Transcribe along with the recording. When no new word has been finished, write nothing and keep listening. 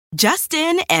Just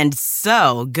in and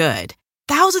so good.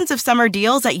 Thousands of summer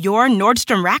deals at your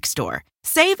Nordstrom Rack store.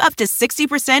 Save up to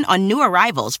 60% on new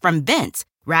arrivals from Vince,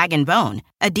 Rag & Bone,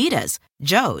 Adidas,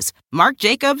 Joe's, Marc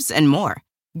Jacobs, and more.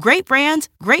 Great brands,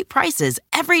 great prices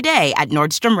every day at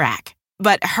Nordstrom Rack.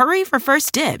 But hurry for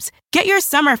first dibs. Get your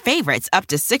summer favorites up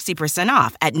to 60%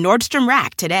 off at Nordstrom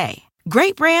Rack today.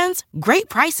 Great brands, great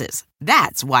prices.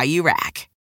 That's why you rack.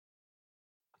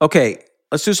 Okay,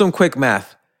 let's do some quick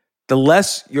math. The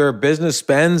less your business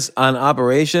spends on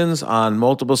operations, on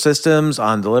multiple systems,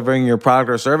 on delivering your product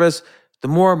or service, the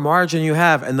more margin you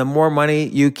have and the more money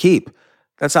you keep.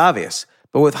 That's obvious.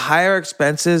 But with higher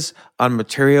expenses on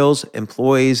materials,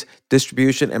 employees,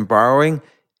 distribution, and borrowing,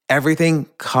 everything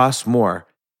costs more.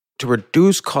 To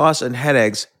reduce costs and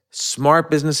headaches,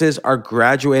 smart businesses are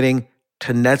graduating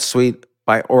to NetSuite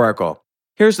by Oracle.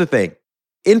 Here's the thing.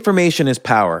 Information is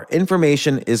power.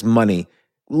 Information is money.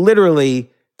 Literally,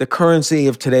 the currency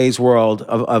of today's world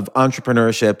of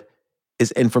entrepreneurship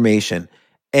is information.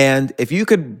 And if you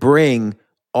could bring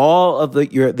all of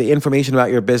the information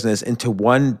about your business into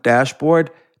one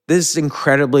dashboard, this is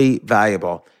incredibly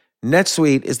valuable.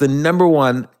 NetSuite is the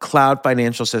 #1 cloud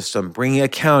financial system, bringing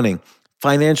accounting,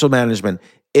 financial management,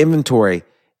 inventory,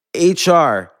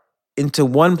 HR into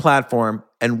one platform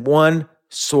and one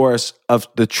source of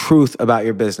the truth about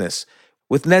your business.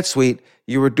 With NetSuite,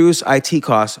 you reduce IT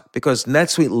costs because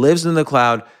NetSuite lives in the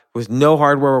cloud with no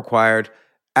hardware required,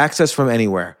 access from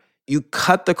anywhere. You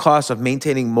cut the cost of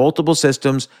maintaining multiple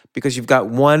systems because you've got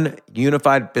one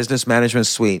unified business management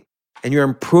suite. And you're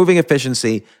improving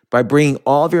efficiency by bringing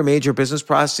all of your major business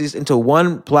processes into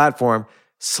one platform,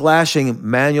 slashing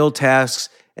manual tasks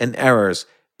and errors.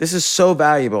 This is so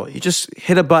valuable. You just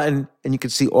hit a button and you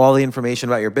can see all the information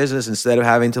about your business instead of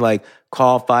having to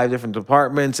call 5 different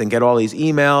departments and get all these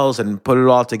emails and put it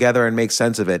all together and make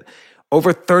sense of it.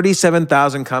 Over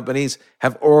 37,000 companies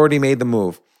have already made the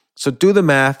move. So do the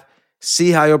math. See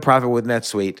how you'll profit with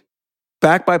NetSuite.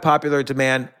 Backed by popular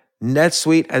demand,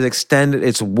 NetSuite has extended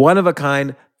its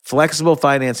one-of-a-kind flexible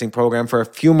financing program for a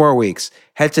few more weeks.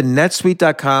 Head to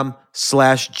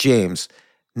netsuite.com/James.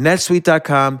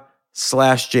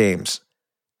 netsuite.com/James.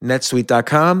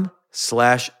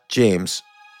 netsuite.com/James.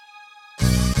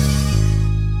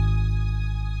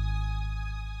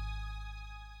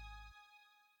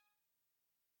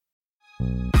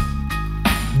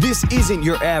 This isn't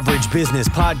your average business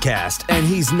podcast, and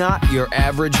he's not your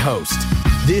average host.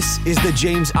 This is the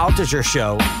James Altucher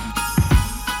Show.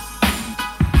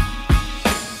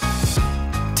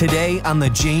 Today on the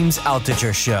James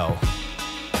Altucher Show.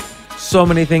 So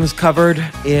many things covered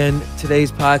in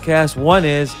today's podcast. One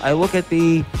is I look at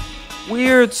the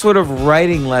weird sort of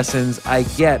writing lessons I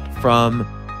get from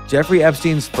Jeffrey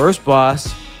Epstein's first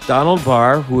boss, Donald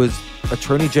Barr, who is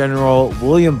Attorney General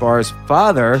William Barr's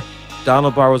father.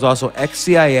 Donald Barr was also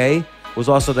ex-CIA, was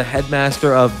also the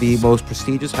headmaster of the most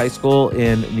prestigious high school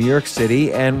in New York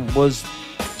City, and was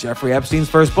Jeffrey Epstein's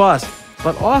first boss.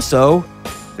 But also,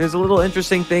 there's a little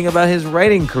interesting thing about his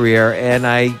writing career, and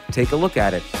I take a look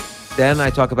at it. Then I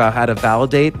talk about how to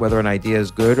validate whether an idea is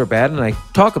good or bad, and I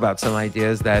talk about some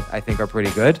ideas that I think are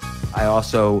pretty good. I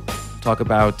also talk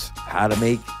about how to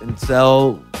make and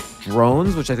sell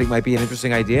drones, which I think might be an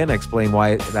interesting idea, and I explain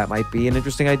why that might be an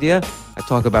interesting idea. I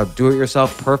talk about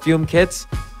do-it-yourself perfume kits.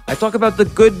 I talk about the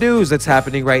good news that's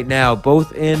happening right now,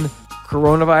 both in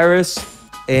coronavirus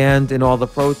and in all the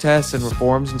protests and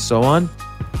reforms and so on.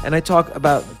 And I talk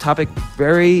about a topic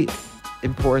very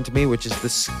important to me, which is the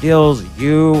skills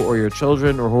you or your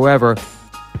children or whoever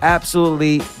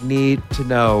absolutely need to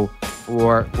know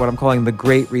for what I'm calling the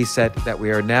Great Reset that we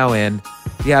are now in.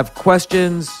 If you have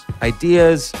questions,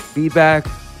 ideas, feedback,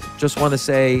 just want to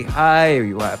say hi, or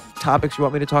you have topics you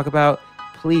want me to talk about,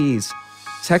 please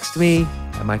text me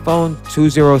at my phone,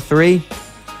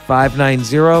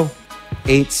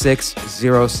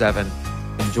 203-590-8607.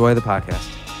 Enjoy the podcast.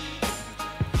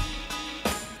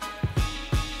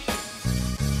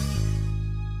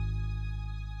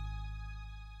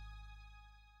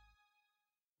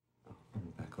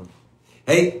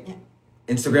 Hey,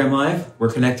 Instagram Live,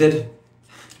 we're connected.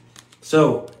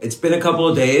 So, it's been a couple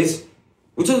of days.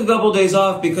 We took a couple of days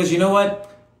off because you know what?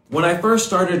 When I first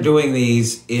started doing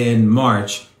these in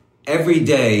March, every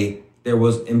day there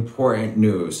was important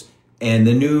news. And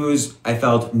the news I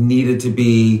felt needed to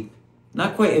be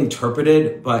not quite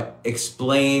interpreted, but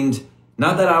explained.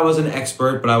 Not that I was an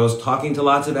expert, but I was talking to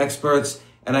lots of experts.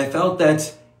 And I felt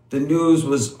that the news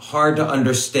was hard to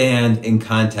understand in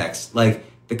context. Like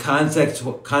the context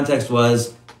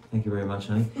was, thank you very much,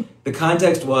 honey. The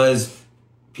context was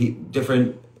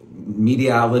different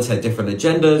media outlets had different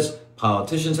agendas.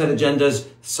 Politicians had agendas.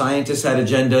 Scientists had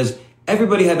agendas.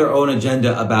 Everybody had their own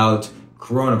agenda about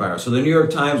coronavirus. So the New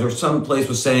York Times or some place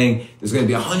was saying there's going to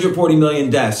be 140 million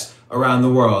deaths around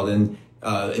the world. And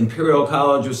Imperial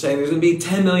College was saying there's going to be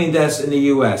 10 million deaths in the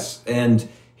U.S. And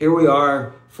here we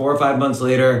are, 4 or 5 months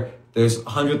later, there's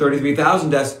 133,000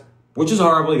 deaths, which is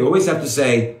horrible. You always have to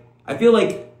say, I feel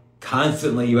like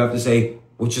constantly you have to say,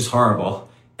 which is horrible.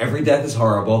 Every death is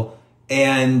horrible.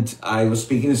 And I was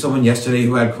speaking to someone yesterday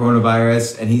who had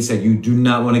coronavirus, and he said, you do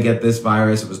not want to get this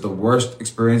virus. It was the worst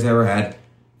experience I ever had.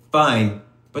 Fine,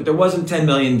 but there wasn't 10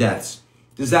 million deaths.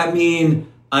 Does that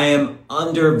mean I am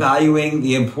undervaluing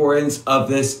the importance of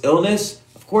this illness?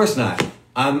 Of course not.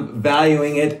 I'm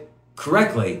valuing it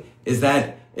correctly. Is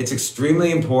that it's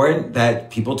extremely important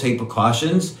that people take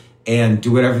precautions and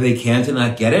do whatever they can to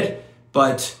not get it.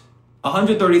 But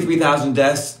 133,000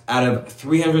 deaths out of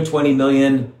 320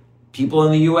 million people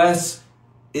in the U.S.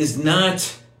 is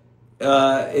not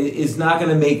going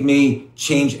to make me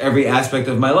change every aspect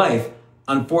of my life.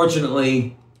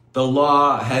 Unfortunately, the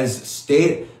law has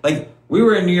stayed, like we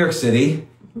were in New York City,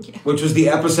 which was the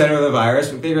epicenter of the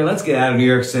virus. We figured, let's get out of New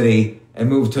York City and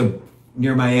move to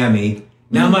near Miami.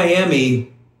 Now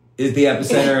Miami is the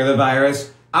epicenter of the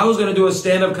virus. I was going to do a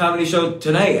stand-up comedy show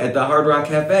tonight at the Hard Rock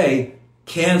Cafe,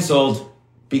 canceled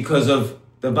because of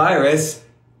the virus.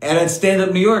 And at Stand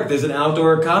Up New York, there's an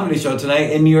outdoor comedy show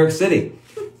tonight in New York City.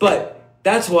 But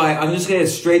that's why I'm just going to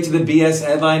get straight to the BS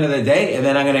headline of the day, and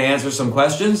then I'm going to answer some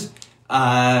questions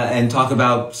and talk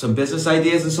about some business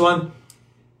ideas and so on.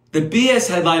 The BS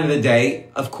headline of the day,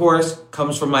 of course,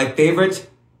 comes from my favorite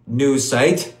news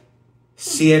site,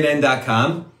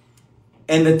 CNN.com.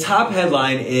 And the top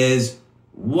headline is,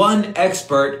 one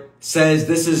expert says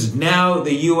this is now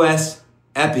the U.S.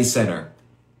 epicenter.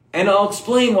 And I'll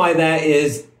explain why that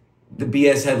is the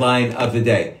BS headline of the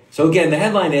day. So again, the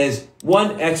headline is,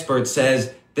 one expert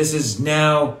says this is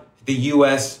now the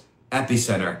U.S.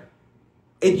 epicenter.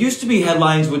 It used to be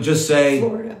headlines would just say,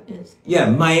 Florida is. Yeah,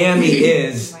 Miami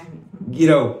is,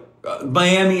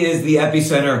 Miami is the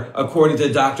epicenter according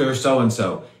to Dr.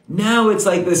 So-and-so. Now it's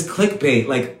like this clickbait,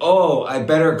 like, oh, I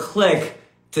better click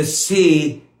to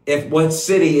see if what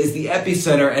city is the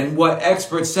epicenter and what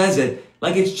expert says it.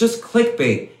 Like, it's just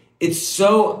clickbait. It's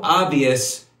so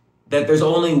obvious that there's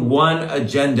only one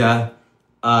agenda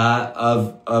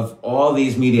of all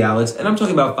these media outlets. And I'm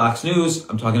talking about Fox News.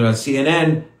 I'm talking about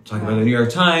CNN. I'm talking about the New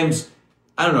York Times.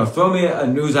 I don't know. Throw me a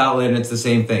news outlet and it's the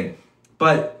same thing.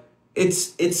 But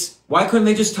it's why couldn't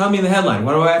they just tell me in the headline?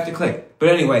 Why do I have to click? But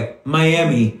anyway,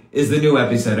 Miami is the new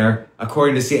epicenter,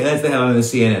 according to CNN. That's the headline of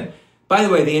CNN. By the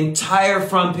way, the entire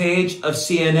front page of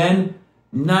CNN,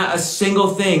 not a single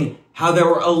thing, how there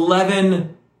were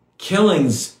 11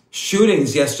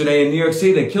 shootings yesterday in New York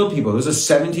City that killed people. There was a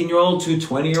 17-year-old, 2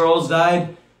 20-year-olds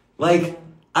died. Like,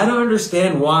 I don't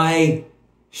understand why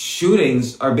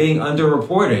shootings are being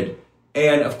underreported.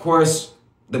 And of course,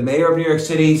 the mayor of New York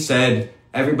City said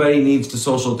everybody needs to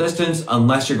social distance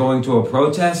unless you're going to a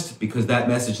protest, because that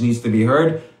message needs to be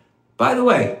heard. By the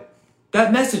way,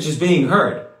 that message is being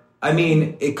heard. I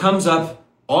mean, it comes up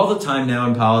all the time now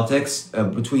in politics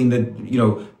between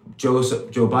Joe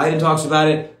Biden talks about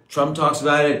it, Trump talks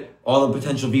about it, all the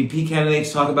potential VP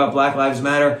candidates talk about Black Lives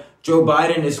Matter. Joe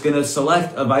Biden is going to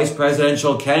select a vice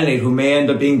presidential candidate who may end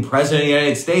up being president of the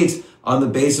United States on the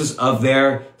basis of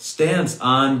their stance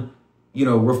on,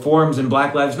 reforms in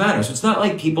Black Lives Matter. So it's not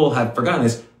like people have forgotten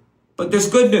this, but there's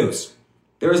good news.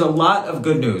 There is a lot of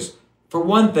good news. For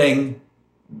one thing,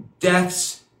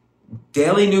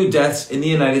 daily new deaths in the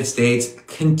United States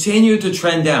continue to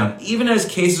trend down. Even as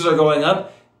cases are going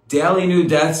up, daily new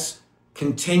deaths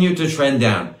continue to trend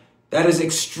down. That is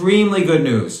extremely good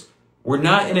news. We're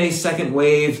not in a second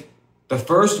wave. The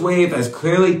first wave has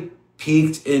clearly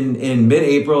peaked in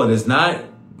mid-April. It is not,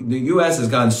 the U.S. has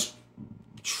gone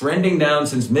trending down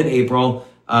since mid-April.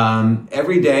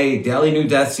 Every day, daily new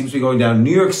deaths seems to be going down.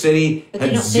 New York City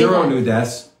had 0 new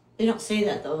deaths. They don't say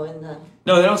that, though, in the...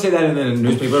 No, they don't say that in the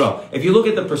newspaper at all. If you look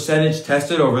at the percentage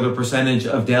tested over the percentage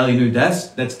of daily new deaths,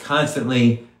 that's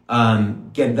constantly,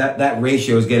 that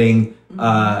ratio is getting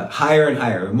higher and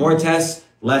higher. More tests,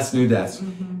 less new deaths.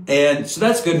 Mm-hmm. And so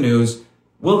that's good news.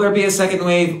 Will there be a second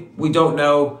wave? We don't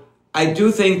know. I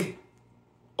do think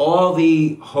all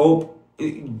the hope,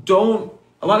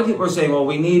 a lot of people are saying, well,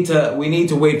 we need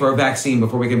to wait for a vaccine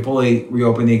before we can fully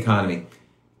reopen the economy.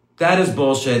 That is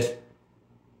bullshit.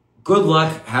 Good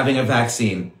luck having a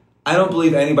vaccine. I don't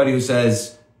believe anybody who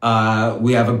says we're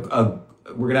going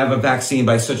to have a vaccine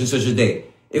by such and such a date.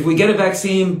 If we get a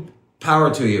vaccine,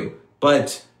 power to you.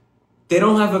 But they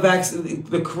don't have a vaccine.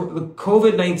 The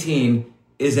COVID-19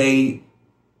 is a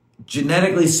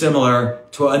genetically similar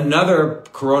to another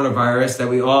coronavirus that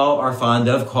we all are fond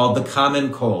of called the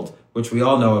common cold, which we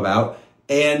all know about.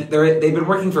 And they've been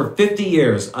working for 50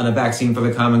 years on a vaccine for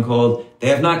the common cold. They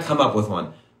have not come up with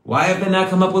one. Why have they not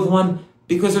come up with one?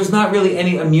 Because there's not really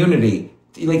any immunity.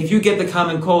 Like if you get the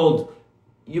common cold,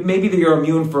 maybe you're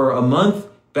immune for a month,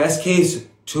 best case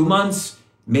 2 months.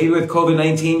 Maybe with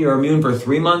COVID-19, you're immune for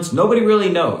 3 months. Nobody really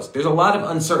knows. There's a lot of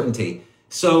uncertainty.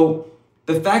 So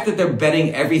the fact that they're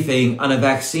betting everything on a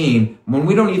vaccine when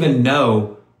we don't even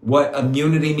know what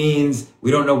immunity means, we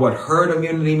don't know what herd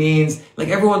immunity means. Like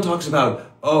everyone talks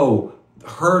about,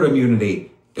 herd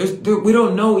immunity. We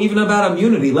don't know even about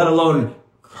immunity, let alone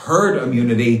herd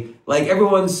immunity. Like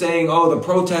everyone's saying, the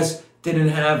protests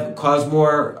didn't cause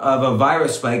more of a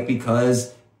virus spike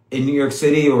because in New York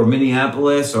City or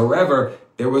Minneapolis or wherever,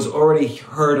 there was already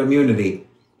herd immunity.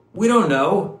 We don't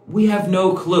know. We have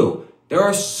no clue. There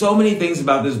are so many things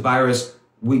about this virus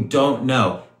we don't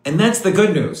know. And that's the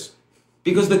good news.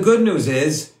 Because the good news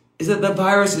is that the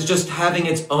virus is just having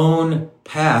its own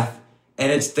path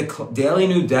and its daily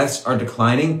new deaths are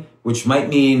declining, which might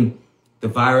mean the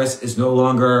virus is no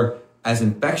longer as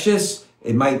infectious.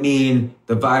 It might mean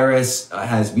the virus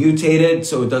has mutated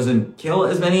so it doesn't kill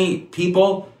as many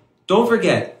people. Don't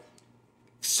forget,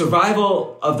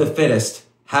 survival of the fittest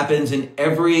happens in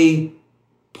every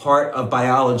part of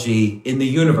biology in the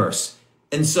universe.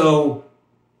 And so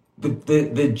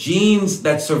the genes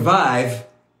that survive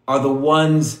are the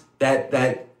ones that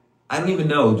I don't even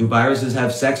know. Do viruses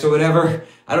have sex or whatever?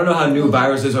 I don't know how new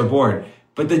viruses are born.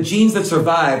 But the genes that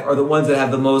survive are the ones that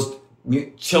have the most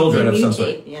children of some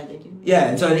sort. Yeah, they do. Yeah,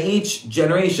 and so in each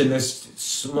generation, there's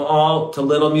small to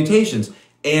little mutations.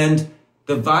 And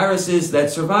the viruses that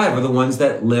survive are the ones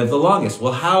that live the longest.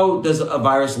 Well, how does a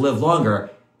virus live longer?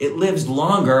 It lives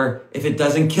longer if it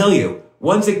doesn't kill you.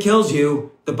 Once it kills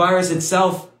you, the virus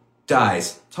itself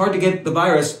dies. It's hard to get the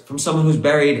virus from someone who's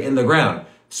buried in the ground.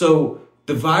 So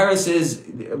the viruses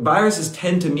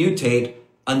tend to mutate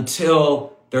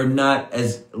until they're not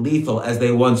as lethal as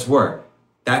they once were.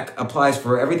 That applies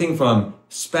for everything from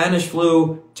Spanish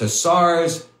flu to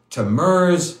SARS to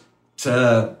MERS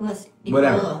to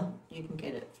whatever. Ebola, you can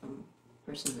get it from a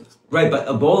person that's... Right, but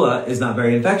Ebola is not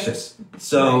very infectious.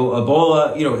 So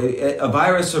right. Ebola, a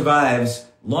virus survives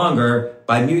longer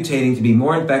by mutating to be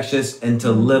more infectious and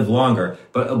to live longer.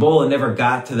 But Ebola never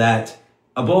got to that.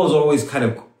 Ebola is always kind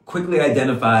of quickly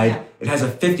identified. Yeah. It has a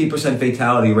 50%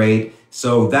 fatality rate.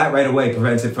 So that right away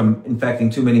prevents it from infecting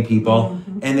too many people.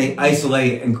 Mm-hmm. And they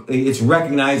isolate, and it's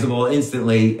recognizable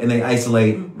instantly, and they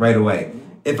isolate right away.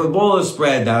 If Ebola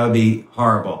spread, that would be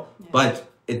horrible. Yeah.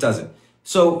 But it doesn't.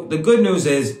 So the good news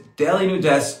is daily new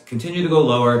deaths continue to go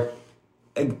lower.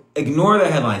 Ignore the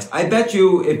headlines. I bet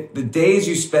you if the days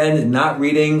you spend not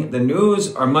reading the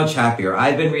news are much happier.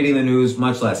 I've been reading the news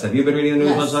much less. Have you been reading the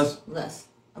news much less? Less.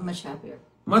 I'm much happier.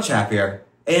 Much happier.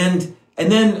 And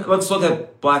then let's look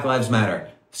at Black Lives Matter.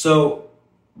 So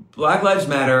Black Lives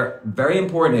Matter, very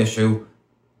important issue.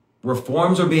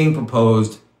 Reforms are being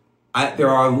proposed. There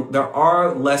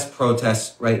are less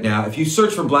protests right now. If you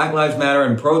search for Black Lives Matter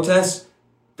and protests,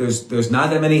 there's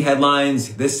not that many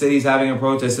headlines. This city's having a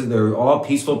protest. They're all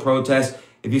peaceful protests.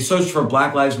 If you search for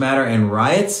Black Lives Matter and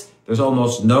riots, there's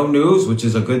almost no news, which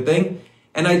is a good thing.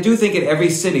 And I do think in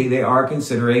every city they are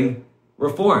considering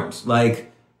reforms.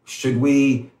 Like, should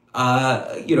we,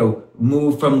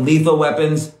 move from lethal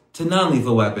weapons to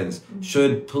non-lethal weapons? Mm-hmm.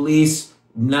 Should police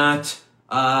not,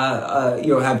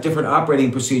 have different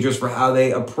operating procedures for how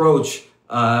they approach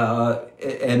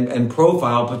and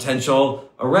profile potential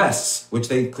arrests, which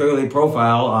they clearly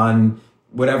profile on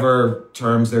whatever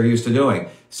terms they're used to doing.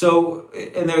 So,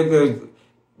 and they're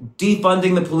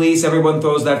defunding the police. Everyone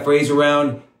throws that phrase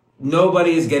around.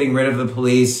 Nobody is getting rid of the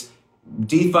police.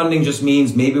 Defunding just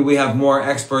means maybe we have more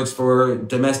experts for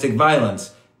domestic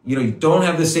violence. You don't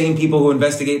have the same people who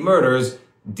investigate murders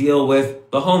deal with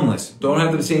the homeless. Don't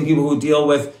have the same people who deal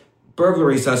with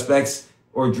burglary suspects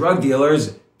or drug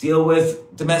dealers deal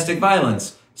with domestic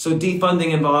violence. So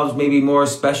defunding involves maybe more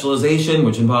specialization,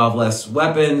 which involves less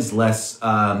weapons, less...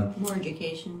 more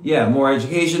education. Yeah, more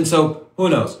education. So who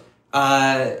knows?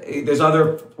 There's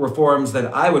other reforms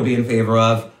that I would be in favor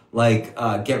of, like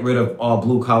get rid of all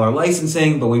blue-collar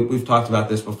licensing, but we've talked about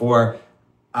this before.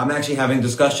 I'm actually having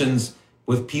discussions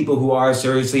with people who are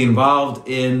seriously involved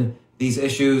in these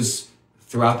issues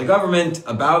throughout the government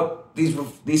about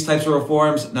these types of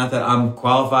reforms. Not that I'm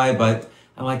qualified, but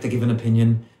I like to give an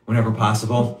opinion whenever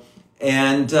possible.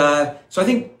 And so I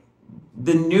think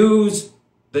the news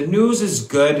is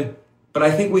good, but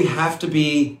I think we have to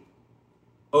be,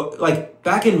 like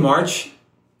back in March,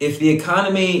 if the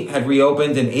economy had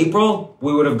reopened in April,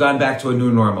 we would have gone back to a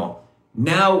new normal.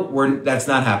 Now that's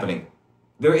not happening.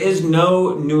 There is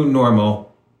no new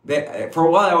normal. For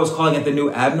a while, I was calling it the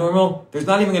new abnormal. There's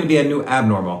not even going to be a new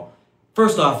abnormal.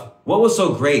 First off, what was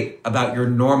so great about your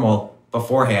normal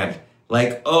beforehand?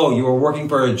 Like, oh, you were working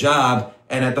for a job,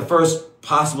 and at the first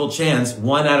possible chance,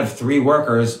 1 out of 3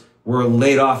 workers were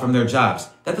laid off from their jobs.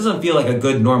 That doesn't feel like a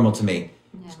good normal to me.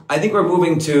 No. I think we're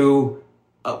moving to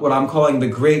what I'm calling the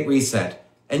Great Reset.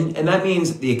 And that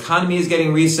means the economy is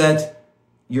getting reset.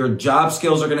 Your job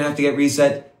skills are going to have to get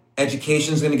reset.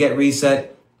 Education is going to get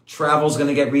reset. Travel is going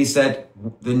to get reset.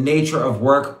 The nature of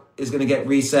work is going to get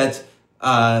reset.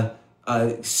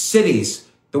 Cities,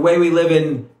 the way we live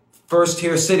in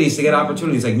first-tier cities to get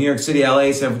opportunities like New York City,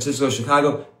 LA, San Francisco,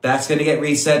 Chicago, that's going to get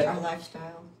reset. Our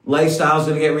lifestyle. Lifestyle's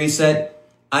going to get reset.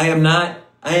 I am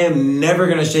never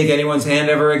going to shake anyone's hand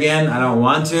ever again. I don't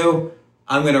want to.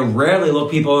 I'm going to rarely look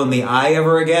people in the eye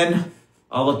ever again.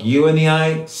 I'll look you in the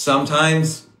eye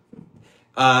sometimes.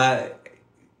 I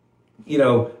think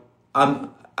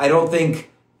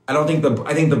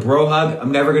the bro hug,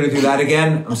 I'm never going to do that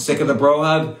again. I'm sick of the bro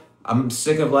hug. I'm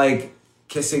sick of like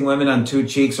kissing women on 2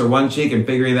 cheeks or 1 cheek and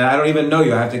figuring that I don't even know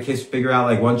you. I have to figure out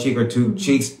like 1 cheek or 2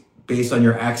 cheeks based on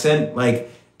your accent. Like,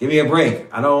 give me a break.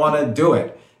 I don't want to do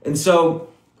it. And so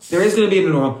there is going to be a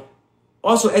new normal.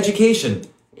 Also, education.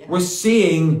 Yeah. We're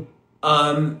seeing,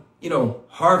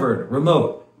 Harvard,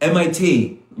 remote,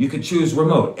 MIT, you could choose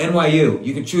remote, NYU,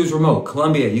 you could choose remote,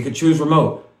 Columbia, you could choose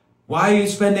remote. Why are you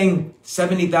spending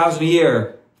 $70,000 a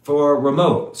year for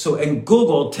remote? So, and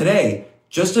Google today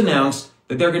just announced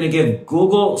that they're going to give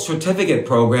Google certificate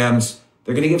programs.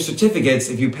 They're going to give certificates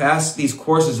if you pass these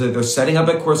courses that they're setting up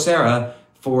at Coursera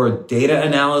for data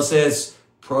analysis,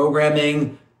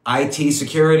 programming, IT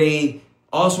security,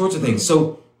 all sorts of things.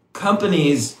 So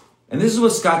companies, and this is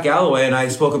what Scott Galloway and I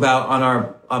spoke about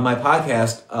on my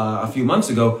podcast a few months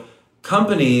ago.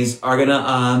 Companies are going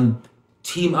to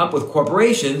team up with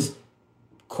corporations.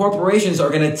 Corporations are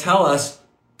going to tell us,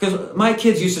 because my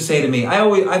kids used to say to me,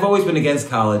 I've always been against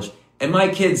college, and my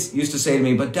kids used to say to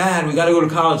me, but Dad, we got to go to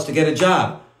college to get a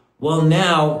job. Well,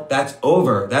 now that's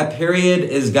over. That period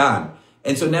is gone.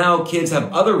 And so now kids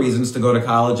have other reasons to go to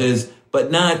colleges,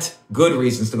 but not good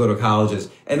reasons to go to colleges.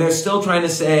 And they're still trying to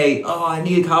say, oh, I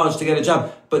need college to get a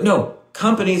job. But no,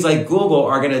 companies like Google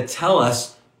are going to tell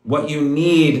us what you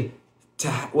need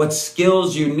what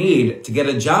skills you need to get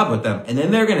a job with them. And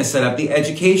then they're going to set up the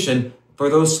education for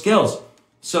those skills.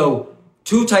 So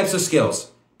 2 types of skills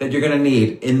that you're going to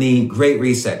need in the Great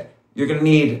Reset. You're going to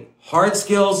need hard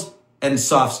skills and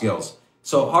soft skills.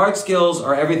 So hard skills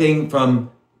are everything from,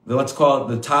 let's call it,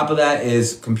 the top of that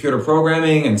is computer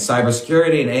programming and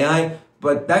cybersecurity and AI.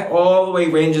 But that all the way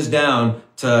ranges down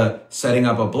to setting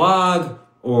up a blog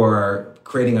or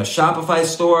creating a Shopify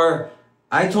store.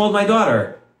 I told my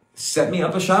daughter, set me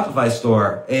up a Shopify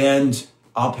store and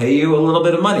I'll pay you a little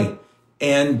bit of money.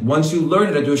 And once you learn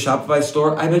how to do a Shopify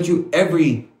store, I bet you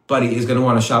everybody is going to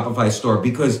want a Shopify store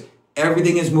because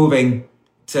everything is moving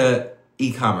to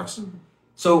e-commerce. Mm-hmm.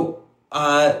 So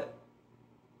I'll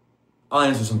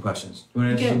answer some questions. You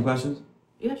want to answer some questions?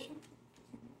 Yeah, sure.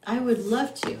 I would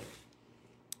love to.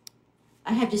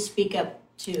 I have to speak up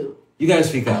too. You got to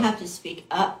speak up. I have to speak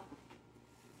up.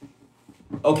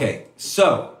 Okay,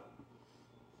 so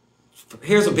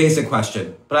here's a basic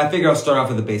question, but I figure I'll start off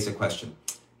with a basic question.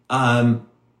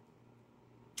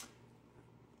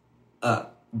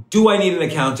 Do I need an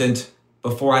accountant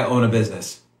before I own a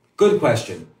business? Good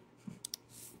question.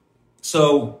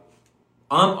 So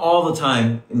I'm all the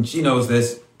time, and she knows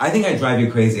this, I think I drive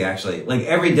you crazy actually. Like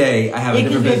every day I have a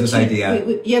different business idea.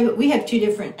 But we have 2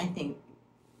 different, I think,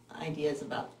 ideas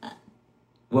about that.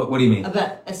 What do you mean?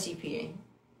 About a CPA.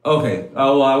 Okay.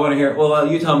 Oh, well, I want to hear,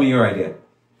 you tell me your idea.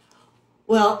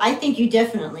 Well, I think you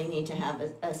definitely need to have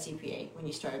a CPA when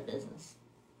you start a business.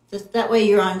 Just that way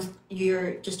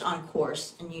you're just on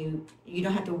course and you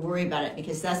don't have to worry about it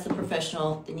because that's the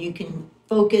professional, then you can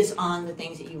focus on the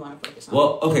things that you want to focus on.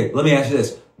 Well, okay, let me ask you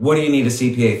this. What do you need a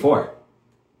CPA for?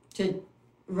 To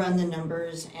run the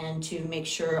numbers and to make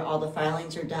sure all the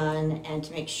filings are done and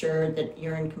to make sure that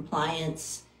you're in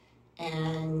compliance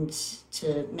and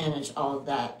to manage all of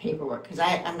that paperwork because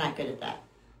I'm not good at that.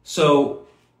 So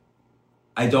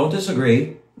I don't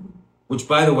disagree, which,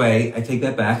 by the way, I take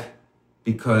that back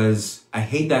because I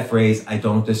hate that phrase, I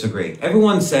don't disagree.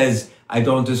 Everyone says I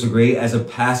don't disagree as a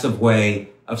passive way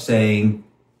of saying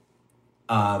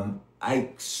I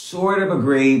sort of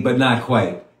agree, but not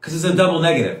quite, because it's a double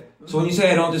negative. So when you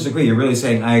say I don't disagree, you're really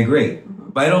saying I agree,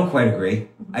 but I don't quite agree.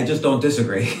 I just don't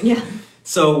disagree. Yeah.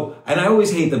 So, and I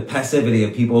always hate the passivity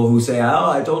of people who say, oh,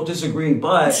 I don't disagree,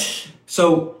 but.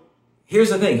 So here's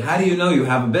the thing. How do you know you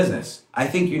have a business? I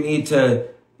think you need to,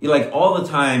 like all the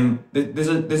time, there's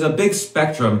a big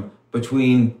spectrum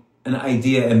between an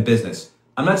idea and business.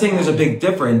 I'm not saying there's a big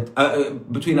difference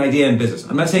between idea and business.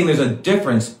 I'm not saying there's a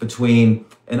difference between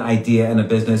an idea and a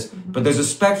business, but there's a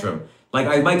spectrum. Like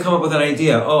I might come up with an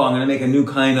idea. Oh, I'm going to make a new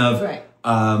kind of,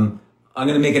 I'm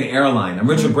going to make an airline. I'm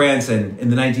Richard Branson in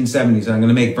the 1970s, and I'm going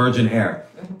to make Virgin Air.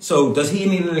 So does he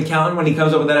need an accountant when he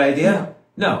comes up with that idea?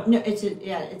 No. No,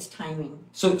 it's timing.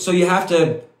 So you have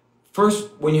to, first,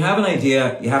 when you have an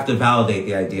idea, you have to validate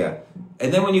the idea.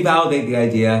 And then when you validate the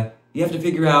idea, you have to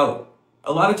figure out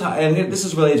a lot of time, and this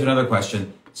is related to another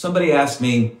question. Somebody asked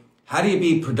me, how do you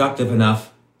be productive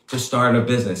enough to start a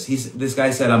business? This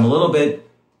guy said, I'm a little bit,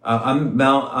 I'm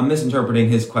misinterpreting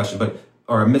his question,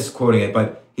 or I'm misquoting it,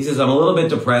 but he says, I'm a little bit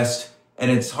depressed and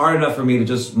it's hard enough for me to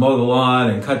just mow the lawn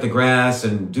and cut the grass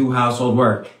and do household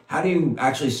work. How do you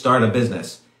actually start a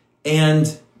business?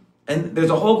 And there's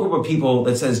a whole group of people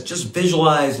that says, just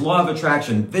visualize law of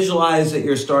attraction, visualize that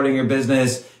you're starting your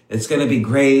business. It's going to be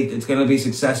great. It's going to be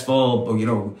successful,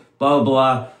 blah, blah,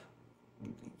 blah.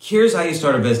 Here's how you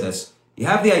start a business. You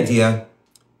have the idea.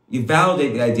 You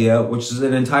validate the idea, which is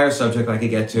an entire subject I could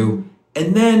get to.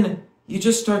 And then you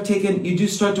just start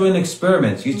doing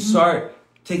experiments. You start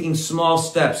taking small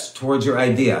steps towards your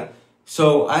idea.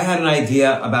 So I had an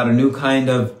idea about a new kind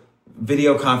of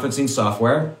video conferencing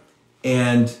software.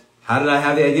 And how did I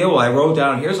have the idea? Well, I wrote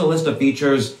down, here's a list of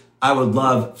features I would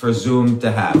love for Zoom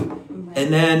to have.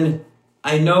 And then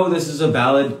I know this is I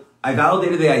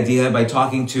validated the idea by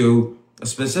talking to a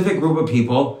specific group of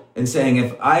people and saying,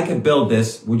 if I could build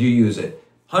this, would you use it?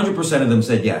 100% of them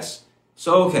said yes.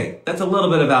 So, okay, that's a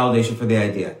little bit of validation for the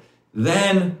idea.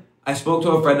 Then I spoke to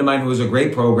a friend of mine who was a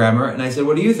great programmer, and I said,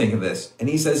 what do you think of this? And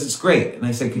he says, it's great. And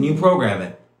I said, can you program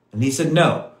it? And he said,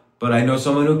 no, but I know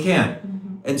someone who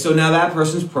can. And so now that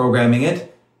person's programming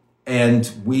it, and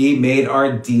we made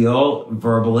our deal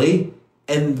verbally.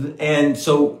 And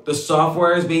so the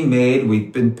software is being made.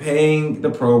 We've been paying the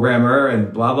programmer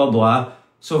and blah, blah, blah.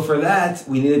 So for that,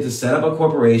 we needed to set up a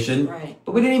corporation. Right.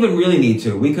 But we didn't even really need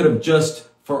to. We could have just,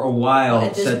 for a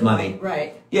while, sent money.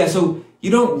 Right. Yeah, so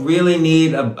you don't really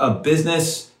need a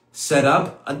business set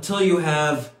up until you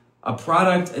have a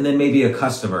product and then maybe a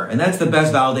customer. And that's the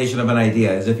best validation of an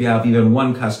idea, is if you have even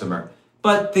one customer.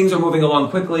 But things are moving along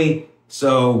quickly,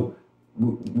 so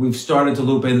we've started to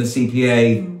loop in the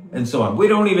CPA and so on. We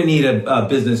don't even need a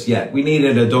business yet. We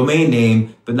needed a domain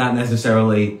name, but not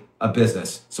necessarily a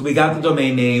business. So we got the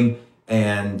domain name,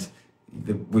 and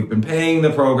we've been paying the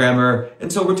programmer.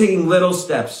 And so we're taking little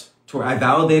steps. I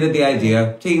validated the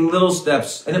idea, taking little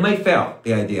steps, and it might fail,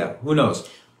 the idea. Who knows?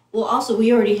 Well, also,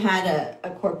 we already had a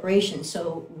corporation,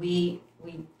 so we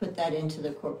put that into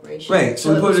the corporation. Right.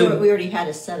 So we already had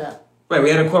a setup. Right, we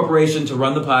had a corporation to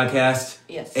run the podcast.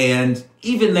 Yes. And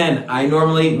even then, I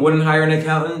normally wouldn't hire an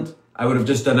accountant. I would have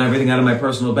just done everything out of my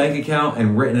personal bank account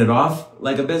and written it off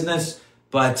like a business.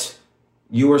 But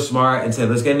you were smart and said,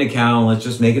 let's get an account, let's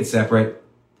just make it separate.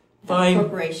 Fine.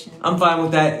 Corporation. I'm fine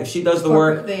with that. If she does the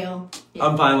work, veil. Yeah.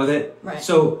 I'm fine with it. Right.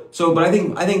 But I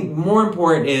think more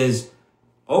important is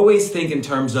always think in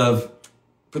terms of,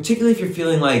 particularly if you're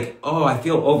feeling like, oh, I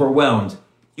feel overwhelmed.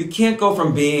 You can't go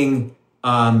from being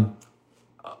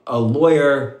a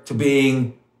lawyer to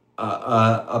being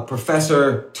a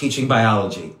professor teaching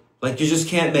biology. Like you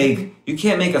can't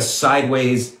make a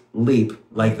sideways leap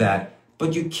like that,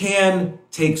 but you can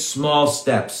take small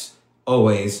steps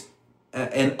always.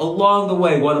 And along the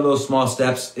way, one of those small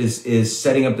steps is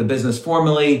setting up the business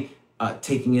formally,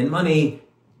 taking in money,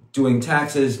 doing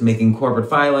taxes, making corporate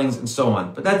filings, and so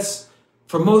on. But that's,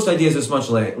 for most ideas, it's much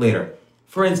later.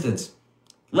 For instance,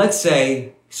 let's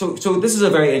say, so this is a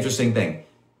very interesting thing.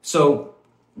 So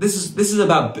this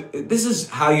is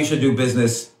how you should do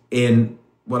business in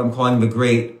what I'm calling the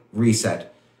Great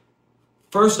Reset.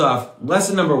 First off,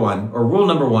 lesson number one, or rule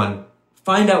number one,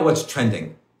 find out what's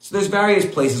trending. So there's various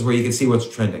places where you can see what's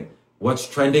trending. What's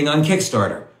trending on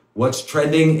Kickstarter? What's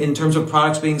trending in terms of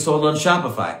products being sold on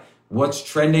Shopify? What's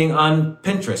trending on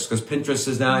Pinterest? Because Pinterest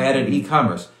has now added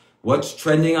e-commerce. What's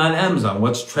trending on Amazon?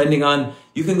 What's trending on...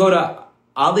 You can go to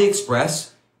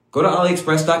AliExpress. Go to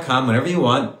AliExpress.com whenever you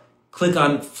want. Click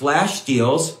on Flash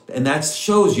Deals, and that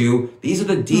shows you these are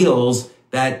the deals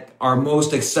that are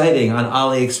most exciting on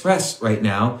AliExpress right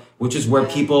now, which is where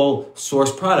people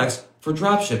source products for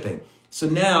drop shipping. So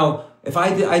now, if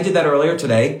I did that earlier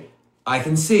today, I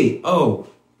can see,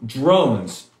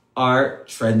 drones are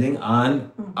trending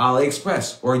on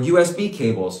AliExpress, or USB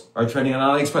cables are trending on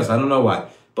AliExpress. I don't know why.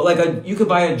 But you could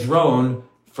buy a drone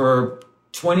for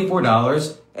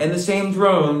 $24, and the same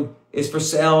drone is for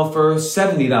sale for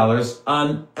 $70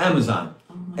 on Amazon.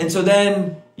 And so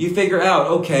then you figure out,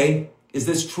 okay, is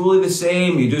this truly the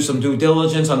same? You do some due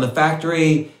diligence on the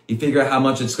factory. You figure out how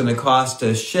much it's going to cost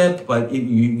to ship, but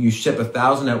you ship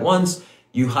 1,000 at once.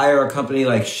 You hire a company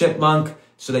like Shipmonk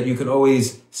so that you can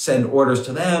always send orders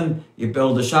to them. You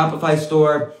build a Shopify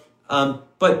store.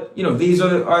 But these are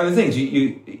the things.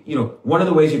 One of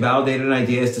the ways you validate an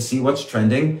idea is to see what's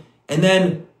trending, and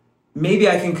then maybe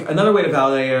another way to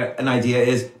validate an idea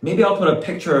is maybe I'll put a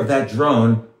picture of that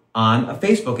drone on a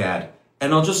Facebook ad,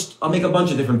 and I'll make a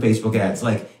bunch of different Facebook ads,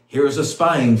 like here's a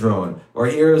spying drone, or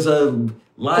here's a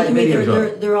live video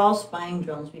drone. They're all spying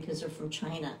drones because they're from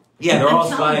China. Yeah, they're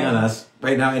all spying on us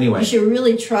right now anyway. You should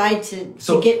really try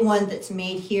to get one that's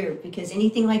made here, because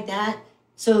anything like that,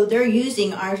 so they're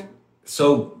using our...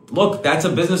 So look, that's a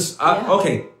business.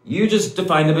 Okay, you just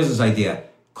defined a business idea.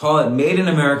 Call it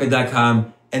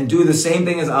madeinamerica.com and do the same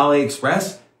thing as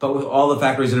AliExpress, but with all the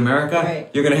factories in America. Right.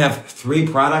 You're going to have 3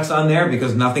 products on there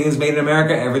because nothing is made in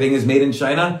America. Everything is made in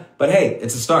China. But hey,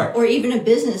 it's a start. Or even a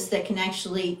business that can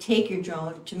actually take your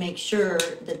drone to make sure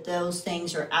that those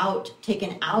things are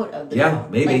taken out of the drone. Yeah,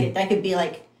 maybe. That could be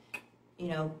like,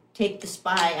 take the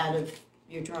spy out of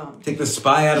your drone. Take the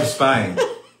spy out of spying.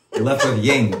 You're left with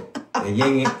yin. The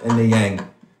yin and the yang.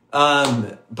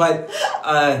 But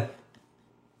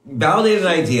validate an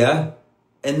idea,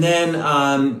 and then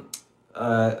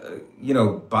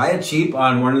buy it cheap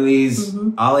on one of these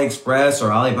AliExpress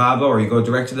or Alibaba, or you go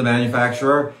direct to the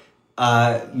manufacturer.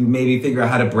 You maybe figure out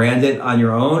how to brand it on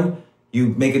your own. You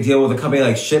make a deal with a company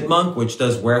like Shipmonk, which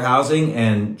does warehousing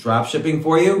and drop shipping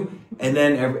for you, and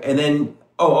then.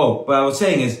 What I was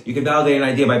saying is you can validate an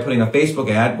idea by putting a Facebook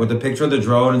ad with a picture of the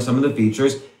drone and some of the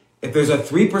features. If there's a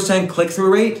 3%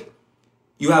 click-through rate,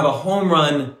 you have a home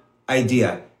run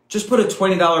idea. Just put a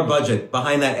 $20 budget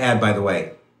behind that ad, by the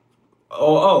way.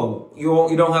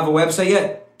 You don't have a website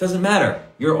yet? Doesn't matter.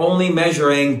 You're only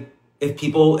measuring if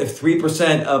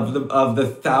 3% of the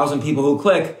 1,000 people who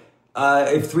click,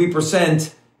 if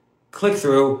 3% click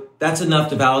through, that's enough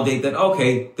to validate that,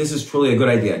 okay, this is truly a good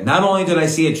idea. Not only did I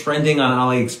see it trending on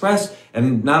AliExpress,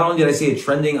 and not only did I see it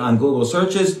trending on Google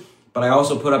searches, but I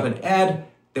also put up an ad.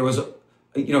 There was,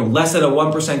 less than a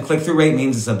 1% click-through rate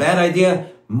means it's a bad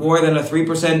idea. More than a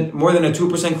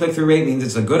 2% click-through rate means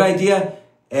it's a good idea.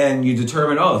 And you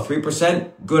determine,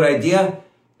 3%, good idea.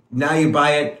 Now you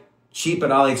buy it cheap at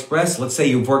AliExpress. Let's say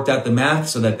you've worked out the math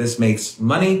so that this makes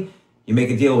money. You make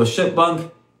a deal with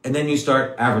Shipmonk, and then you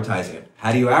start advertising it.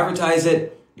 How do you advertise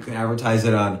it? You can advertise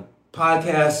it on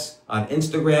podcasts, on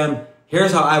Instagram.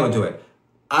 Here's how I would do it.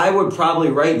 I would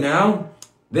probably right now,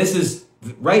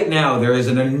 there is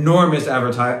an enormous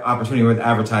opportunity with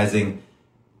advertising.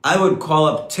 I would call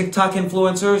up TikTok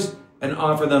influencers and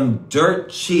offer them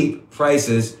dirt cheap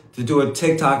prices to do a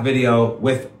TikTok video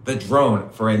with the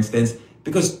drone, for instance,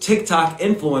 because TikTok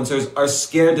influencers are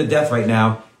scared to death right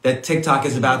now that TikTok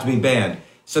is about to be banned.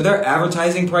 So their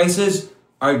advertising prices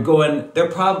are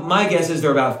my guess is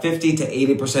they're about 50 to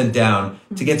 80% down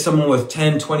to get someone with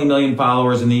 10, 20 million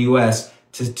followers in the US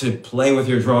to play with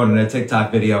your drone in a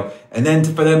TikTok video. And then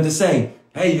for them to say,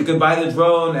 hey, you can buy the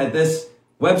drone at this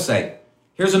website.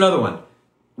 Here's another one.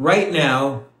 Right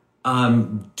now,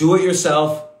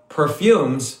 do-it-yourself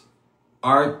perfumes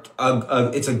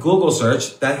it's a Google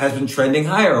search that has been trending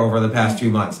higher over the past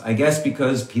few months. I guess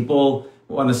because people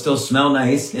want to still smell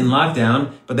nice in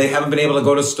lockdown, but they haven't been able to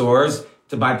go to stores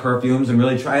to buy perfumes and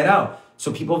really try it out.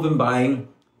 So people have been buying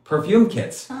perfume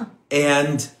kits.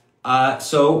 And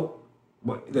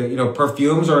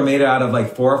perfumes are made out of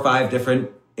like 4 or 5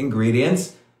 different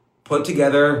ingredients put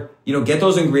together. Get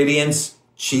those ingredients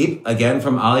cheap, again,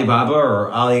 from Alibaba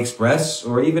or AliExpress,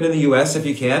 or even in the US if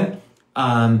you can.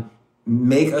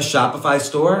 Make a Shopify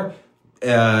store.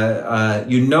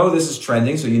 This is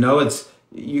trending, so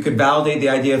you could validate the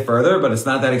idea further, but it's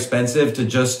not that expensive to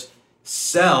just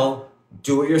sell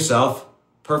do-it-yourself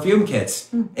perfume kits.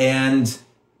 And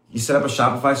you set up a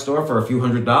Shopify store for a few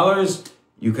 $100s.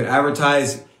 You could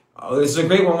advertise. This is a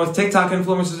great one with TikTok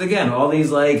influencers again. All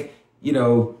these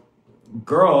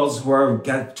girls who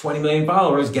got 20 million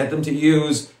followers, get them to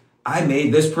use, I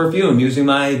made this perfume using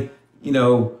my,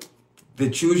 the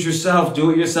choose yourself,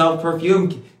 do-it-yourself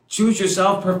perfume. Choose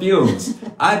Yourself Perfumes.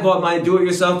 I bought my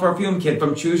do-it-yourself perfume kit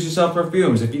from Choose Yourself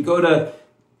Perfumes. If you go to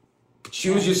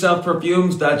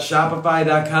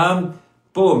chooseyourselfperfumes.shopify.com,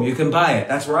 boom, you can buy it.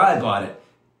 That's where I bought it.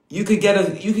 You could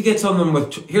get someone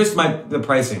with, here's the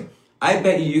pricing. I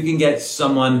bet you can get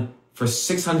someone for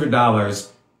 $600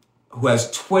 who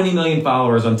has 20 million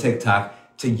followers on TikTok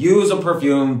to use a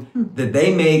perfume that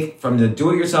they make from the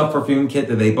do-it-yourself perfume kit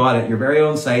that they bought at your very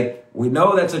own site. We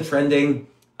know that's a trending.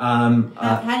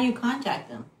 How do you contact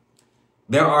them?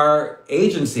 There are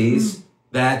agencies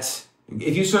that,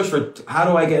 if you search for how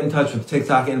do I get in touch with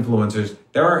TikTok influencers,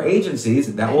 there are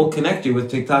agencies that will connect you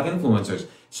with TikTok influencers.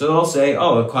 So they'll say,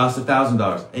 oh, it costs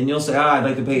 $1,000. And you'll say, I'd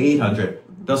like to pay $800.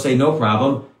 They'll say, no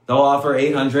problem. They'll offer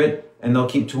 $800 and they'll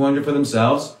keep $200 for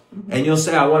themselves. And you'll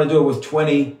say, I want to do it with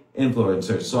 20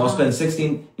 influencers. So I'll spend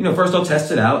 16, first I'll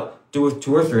test it out, do it with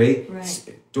 2 or 3.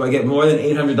 Right. Do I get more than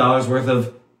 $800 worth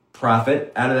of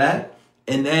profit out of that?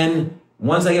 And then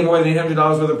once I get more than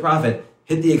 $800 worth of profit,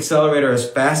 hit the accelerator as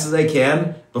fast as I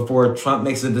can before Trump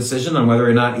makes a decision on whether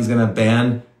or not he's going to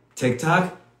ban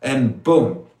TikTok, and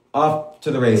boom, off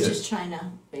to the races. Which is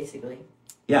China, basically.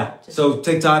 Yeah. So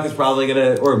TikTok is probably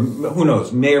going to, or who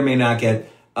knows, may or may not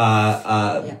get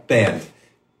banned.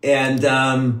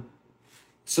 And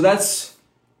so that's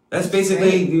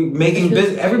basically making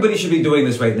business. Everybody should be doing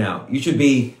this right now. You should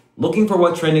be looking for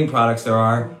what trending products there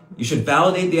are. You should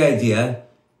validate the idea.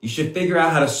 You should figure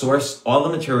out how to source all the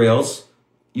materials.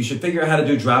 You should figure out how to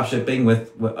do drop shipping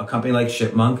with a company like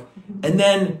Shipmonk, and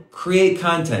then create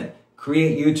content,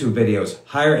 create YouTube videos,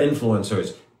 hire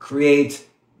influencers, create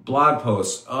blog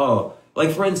posts. Oh,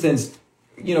 like for instance,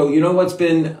 you know what's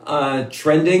been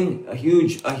trending, a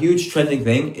huge trending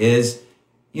thing is,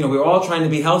 we're all trying to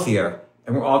be healthier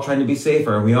and we're all trying to be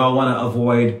safer and we all want to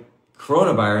avoid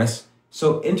coronavirus.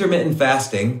 So intermittent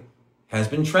fasting has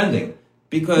been trending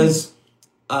because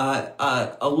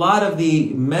a lot of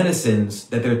the medicines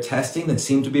that they're testing that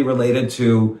seem to be related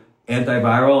to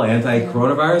antiviral,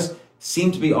 anti-coronavirus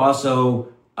seem to be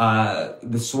also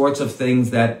the sorts of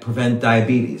things that prevent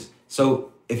diabetes.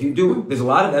 So there's a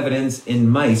lot of evidence in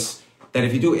mice that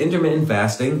if you do intermittent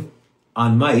fasting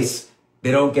on mice,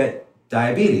 they don't get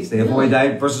diabetes. They avoid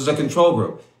diabetes versus a control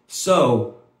group.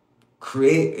 So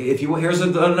here's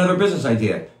another business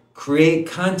idea. Create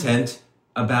content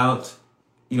about,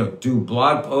 do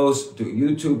blog posts, do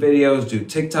YouTube videos, do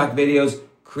TikTok videos,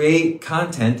 create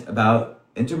content about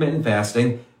intermittent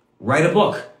fasting, write a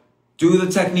book, do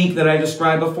the technique that I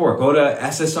described before. Go to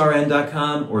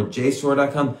ssrn.com or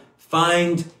jstor.com,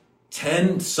 find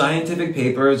 10 scientific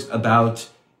papers about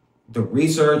the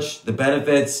research, the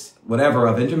benefits, whatever,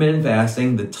 of intermittent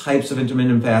fasting, the types of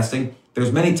intermittent fasting.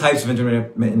 There's many types of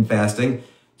intermittent fasting.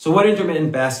 So what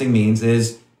intermittent fasting means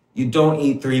is you don't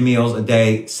eat 3 meals a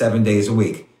day, 7 days a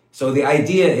week. So the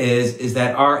idea is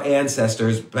that our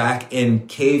ancestors back in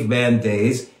caveman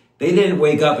days, they didn't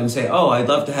wake up and say, oh, I'd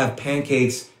love to have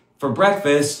pancakes for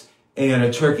breakfast and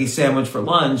a turkey sandwich for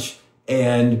lunch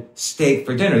and steak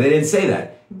for dinner. They didn't say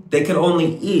that. They could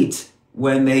only eat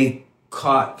when they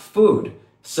caught food.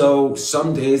 So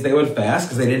some days they would fast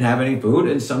because they didn't have any food,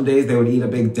 and some days they would eat a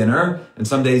big dinner, and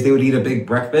some days they would eat a big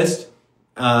breakfast.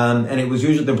 And it was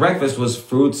usually, the breakfast was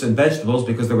fruits and vegetables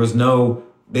because they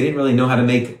didn't really know how to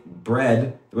make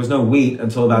bread. There was no wheat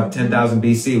until about 10,000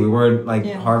 BC. We weren't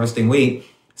harvesting wheat.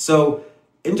 So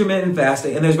intermittent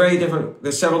fasting, and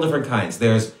there's several different kinds.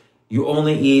 There's you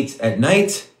only eat at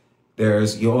night.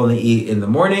 There's you only eat in the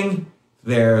morning.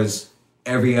 There's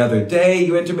every other day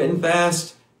you intermittent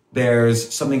fast.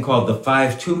 There's something called the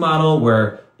 5-2 model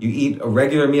where you eat a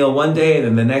regular meal one day and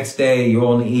then the next day you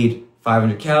only eat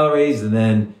 500 calories, and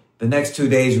then the next 2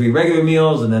 days you eat regular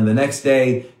meals, and then the next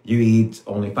day you eat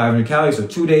only 500 calories. So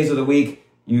 2 days of the week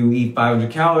you eat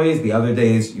 500 calories, the other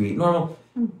days you eat normal.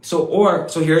 So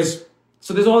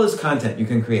there's all this content you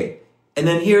can create. And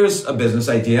then here's a business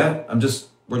idea.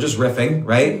 We're just riffing,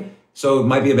 right? So it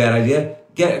might be a bad idea.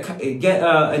 Get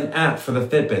an app for the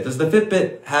Fitbit. Does the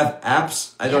Fitbit have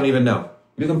apps? I don't even know.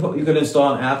 You can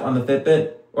install an app on the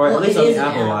Fitbit, or at least on the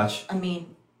Apple Watch. I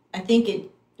mean, I think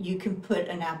you can put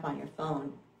an app on your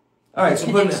phone. All right, so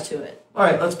connects to it. All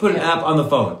right, let's put an app on the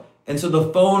phone. And so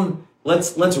the phone,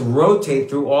 let's rotate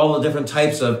through all the different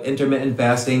types of intermittent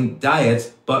fasting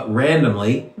diets, but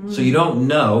randomly, so you don't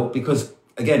know, because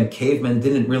again, cavemen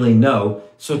didn't really know.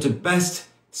 So to best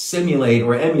simulate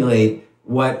or emulate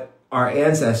what our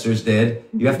ancestors did,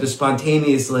 you have to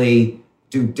spontaneously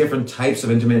do different types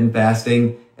of intermittent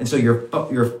fasting. And so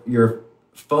your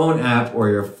phone app or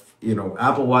your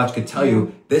Apple Watch could tell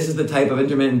you, this is the type of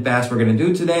intermittent fast we're going to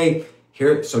do today.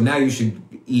 So now you should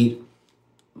eat,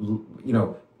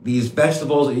 these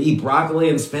vegetables. You eat broccoli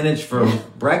and spinach for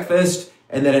breakfast,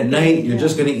 and then at night you're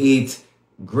just going to eat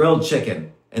grilled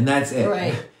chicken, and that's it.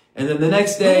 Right. And then the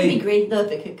next day, it'd be great though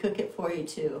if it could cook it for you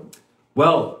too.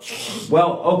 Well,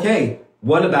 okay.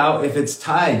 What about if it's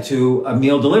tied to a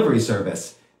meal delivery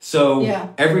service? So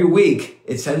every week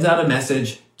it sends out a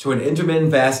message to an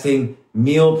intermittent fasting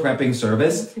meal prepping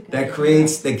service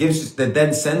that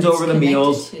then sends over the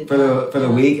meals for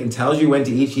the week and tells you when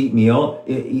to eat meal.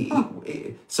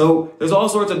 So there's all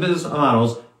sorts of business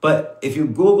models. But if you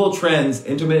Google trends,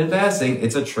 intermittent fasting,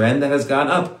 it's a trend that has gone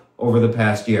up over the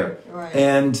past year. Right.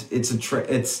 And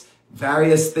it's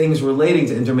various things relating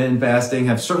to intermittent fasting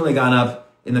have certainly gone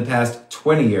up in the past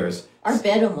 20 years. Our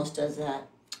bed almost does that,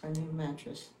 our new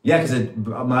mattress. Yeah, because it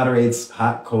moderates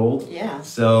hot, cold. Yeah.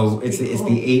 So it's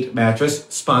the 8 mattress,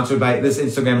 sponsored by this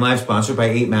Instagram Live, sponsored by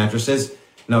 8 mattresses.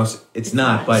 No, it's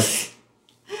not, but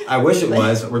I wish it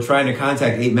was. We're trying to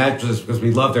contact 8 mattresses because we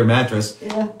love their mattress.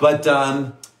 Yeah. But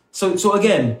so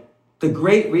again, the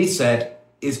Great Reset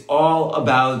is all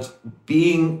about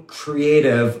being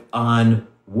creative on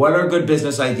what are good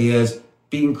business ideas,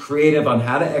 being creative on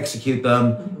how to execute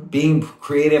them, being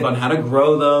creative on how to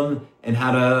grow them, and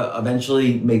how to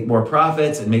eventually make more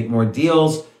profits and make more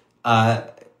deals.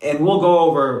 And we'll go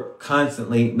over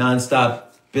constantly, nonstop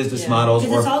business models.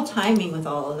 Because it's all timing with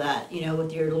all of that,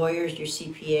 with your lawyers, your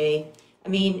CPA. I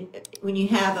mean, when you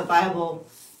have a viable,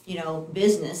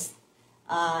 business,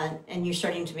 and you're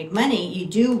starting to make money, you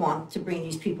do want to bring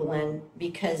these people in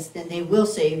because then they will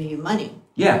save you money.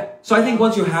 Yeah. So I think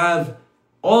once you have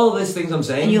all of these things I'm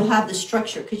saying. And you'll have the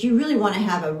structure because you really want to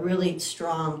have a really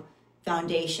strong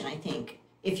foundation, I think.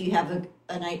 If you have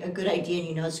a good idea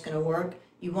and it's going to work,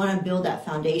 you want to build that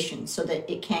foundation so that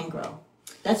it can grow.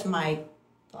 That's my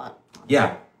thought.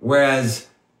 Yeah. Whereas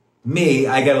me,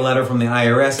 I get a letter from the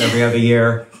IRS every other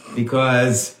year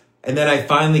and then I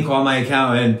finally call my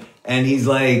accountant and he's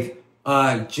like,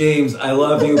 James, I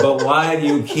love you, but why do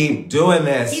you keep doing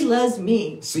this? He loves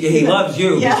me. So he loves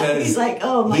you because he's like,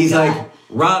 oh my God. He's like,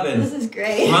 Robin, this is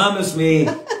great. Promise me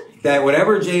that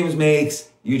whatever James makes,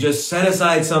 you just set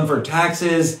aside some for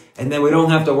taxes and then we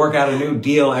don't have to work out a new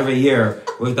deal every year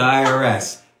with the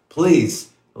IRS.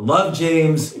 Please, love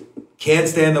James. Can't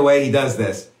stand the way he does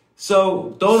this.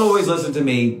 So don't always listen to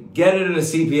me. Get it at a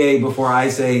CPA before I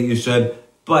say you should.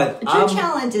 But your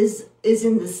talent is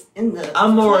in the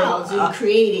clouds and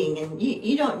creating, and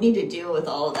you don't need to deal with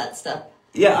all of that stuff.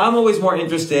 Yeah, I'm always more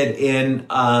interested in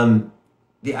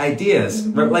the ideas.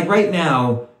 Like right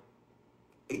now,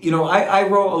 I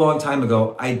wrote a long time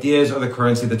ago, ideas are the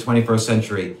currency of the 21st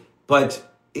century. But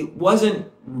it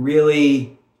wasn't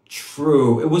really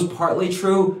true. It was partly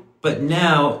true, but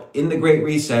now in the Great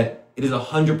Reset, it is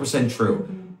 100% true.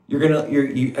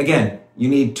 You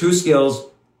need 2 skills.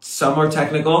 Some are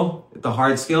technical, the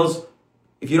hard skills.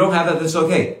 If you don't have that, that's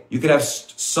okay. You could have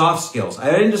soft skills. I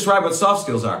didn't describe what soft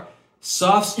skills are.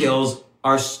 Soft skills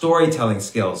are storytelling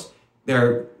skills.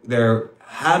 They're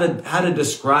how to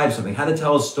describe something, how to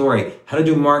tell a story, how to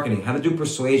do marketing, how to do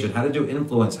persuasion, how to do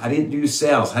influence, how do you do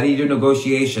sales, how do you do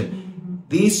negotiation.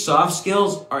 These soft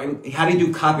skills are how do you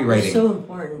do copywriting? They're so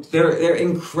important. They're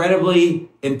incredibly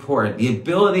important. The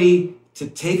ability to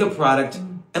take a product,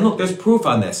 and look, there's proof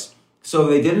on this. So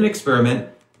they did an experiment.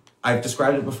 I've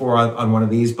described it before on one of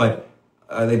these, but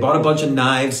they bought a bunch of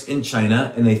knives in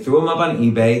China and they threw them up on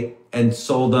eBay and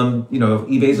sold them.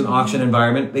 eBay's an auction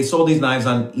environment. They sold these knives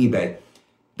on eBay.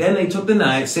 Then they took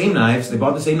the same knives, they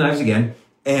bought the same knives again,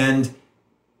 and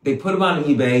they put them on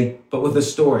eBay, but with a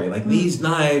story. Like these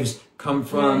knives come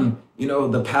from,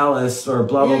 the palace or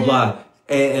blah, blah, blah.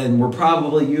 And were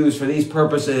probably used for these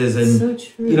purposes. And,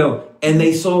 so true. And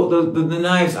they sold the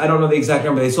knives, I don't know the exact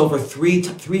number, they sold for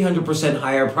 300%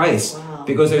 higher price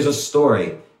because there's a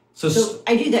story. So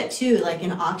I do that too, like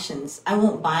in auctions. I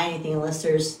won't buy anything unless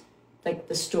there's like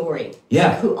the story. Yeah.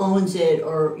 Like who owns it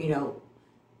or,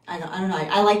 I don't know.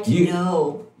 I like to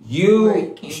know where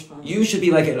it came from. You should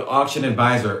be like an auction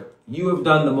advisor. You have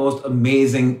done the most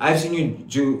amazing, I've seen you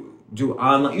do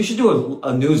online, you should do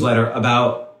a newsletter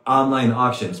about online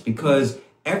auctions because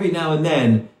every now and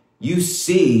then you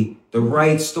see the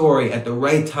right story at the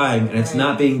right time and it's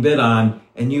not being bid on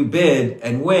and you bid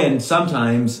and win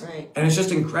sometimes and it's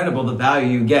just incredible the value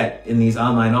you get in these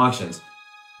online auctions.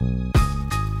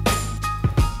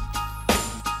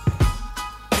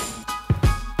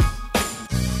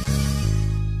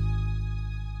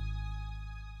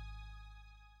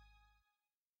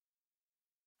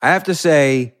 I have to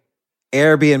say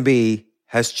Airbnb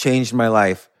has changed my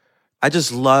life. I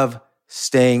just love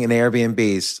staying in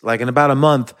Airbnbs. Like in about a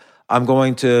month, I'm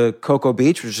going to Cocoa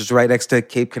Beach, which is right next to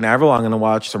Cape Canaveral. I'm going to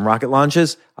watch some rocket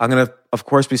launches. I'm going to, of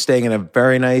course, be staying in a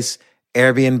very nice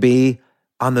Airbnb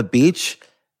on the beach.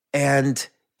 And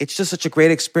it's just such a great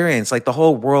experience. Like the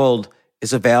whole world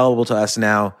is available to us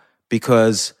now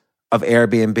because of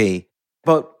Airbnb.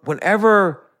 But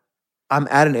whenever I'm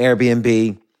at an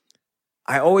Airbnb,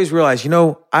 I always realize,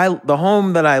 the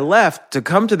home that I left to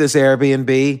come to this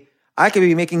Airbnb, I could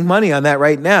be making money on that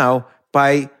right now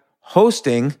by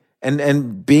hosting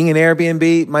and being an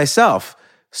Airbnb myself.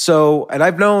 So, and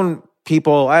I've known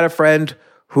people, I had a friend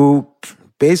who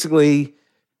basically,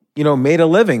 made a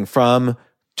living from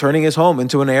turning his home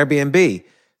into an Airbnb.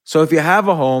 So if you have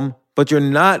a home, but you're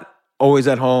not always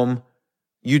at home,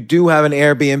 you do have an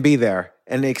Airbnb there.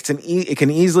 And it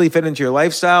can easily fit into your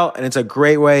lifestyle, and it's a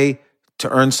great way to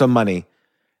earn some money.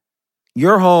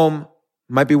 Your home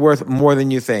might be worth more than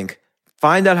you think.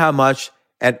 Find out how much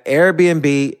at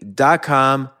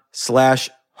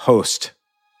airbnb.com/host.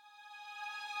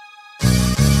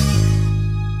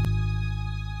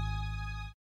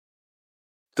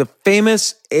 The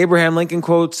famous Abraham Lincoln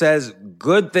quote says,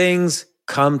 "Good things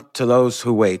come to those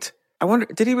who wait." I wonder,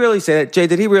 did he really say that? Jay,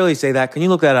 did he really say that? Can you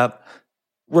look that up?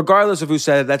 Regardless of who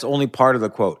said it, that's only part of the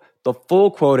quote. The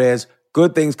full quote is,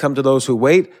 "Good things come to those who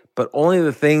wait, but only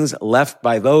the things left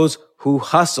by those who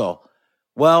hustle."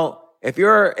 Well, if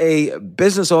you're a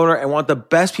business owner and want the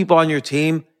best people on your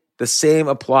team, the same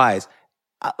applies.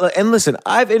 And listen,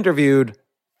 I've interviewed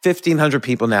 1,500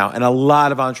 people now and a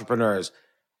lot of entrepreneurs.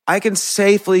 I can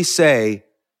safely say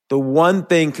the one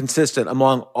thing consistent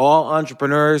among all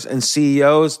entrepreneurs and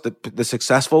CEOs, the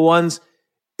successful ones,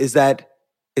 is that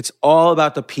it's all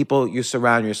about the people you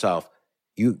surround yourself.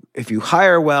 If you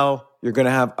hire well, you're going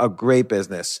to have a great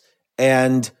business.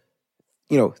 And,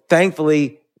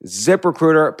 thankfully,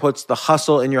 ZipRecruiter puts the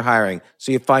hustle in your hiring.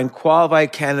 So you find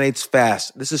qualified candidates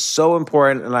fast. This is so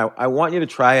important, and I want you to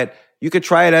try it. You could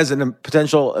try it as a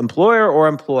potential employer or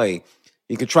employee.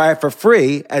 You can try it for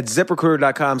free at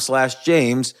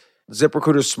ZipRecruiter.com/James.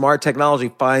 ZipRecruiter's smart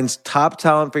technology finds top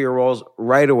talent for your roles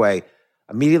right away.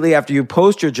 Immediately after you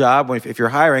post your job, if you're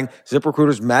hiring,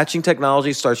 ZipRecruiter's matching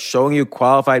technology starts showing you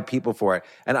qualified people for it.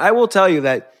 And I will tell you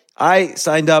that I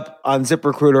signed up on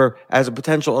ZipRecruiter as a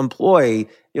potential employee.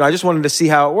 I just wanted to see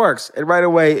how it works. And right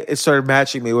away, it started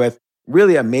matching me with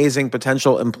really amazing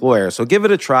potential employers. So give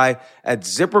it a try at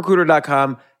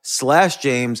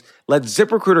ZipRecruiter.com/James. Let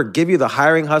ZipRecruiter give you the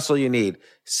hiring hustle you need.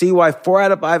 See why 4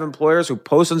 out of 5 employers who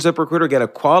post on ZipRecruiter get a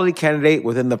quality candidate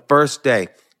within the first day.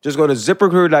 Just go to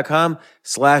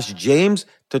ZipRecruiter.com/James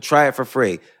to try it for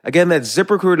free. Again, that's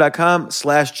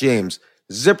ZipRecruiter.com/James.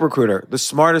 ZipRecruiter, the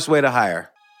smartest way to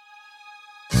hire.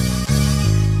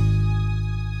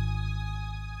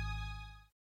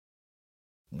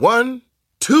 One,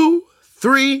 2,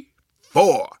 3,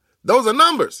 4. Those are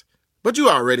numbers. But you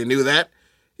already knew that.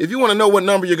 If you want to know what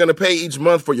number you're going to pay each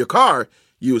month for your car,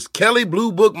 use Kelley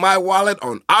Blue Book My Wallet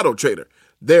on AutoTrader.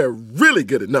 They're really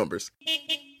good at numbers.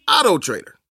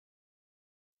 AutoTrader.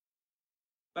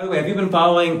 By the way, have you guys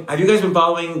been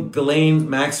following Ghislaine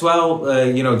Maxwell,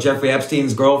 Jeffrey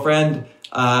Epstein's girlfriend?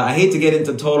 I hate to get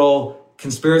into total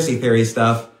conspiracy theory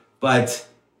stuff, but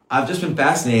I've just been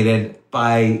fascinated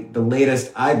by the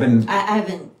latest. I haven't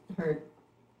heard.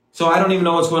 So I don't even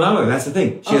know what's going on with her. That's the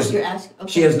thing. You're asking. Okay.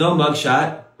 She has no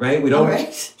mugshot, right? We don't.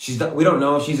 Right. We don't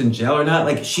know if she's in jail or not.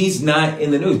 Like, she's not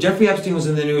in the news. Jeffrey Epstein was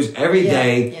in the news every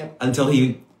day until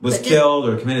he was killed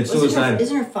or committed suicide.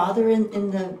 Isn't her father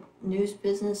in the news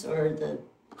business or the?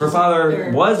 Her father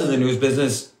was in the news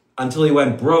business until he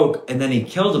went broke, and then he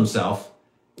killed himself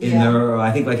in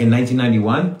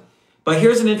 1991. But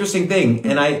here's an interesting thing,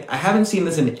 and I haven't seen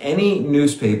this in any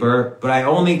newspaper, but I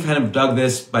only kind of dug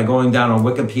this by going down a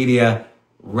Wikipedia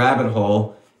rabbit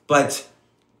hole. But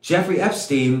Jeffrey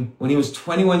Epstein, when he was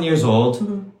 21 years old,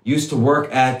 used to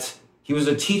work he was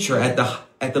a teacher at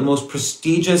the most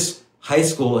prestigious high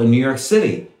school in New York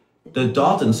City, the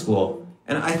Dalton School.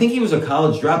 And I think he was a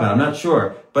college dropout, I'm not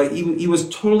sure. But he was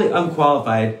totally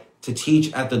unqualified to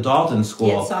teach at the Dalton School.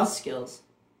 He had soft skills.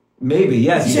 Maybe,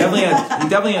 yes. He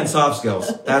definitely had soft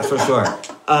skills. That's for sure.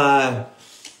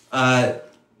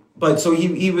 But so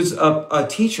he was a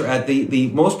teacher at the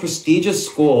most prestigious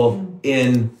school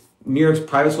in New York's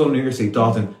private school in New York City,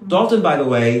 Dalton. Dalton, by the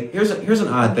way, here's an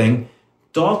odd thing.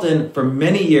 Dalton, for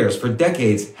many years, for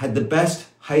decades, had the best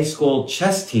high school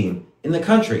chess team in the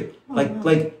country.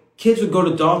 Like kids would go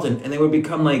to Dalton and they would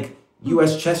become like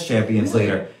U.S. chess champions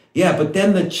later. Yeah, but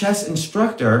then the chess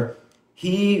instructor,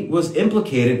 he was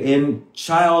implicated in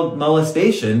child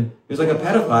molestation. He was like a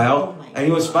pedophile, and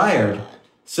he was fired.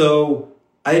 So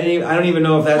I don't even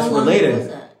know if that's related. How long was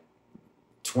that?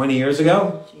 20 years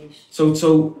ago.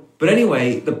 Jeez. But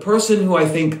anyway, the person who I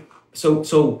think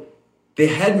the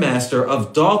headmaster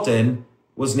of Dalton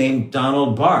was named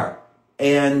Donald Barr,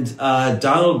 and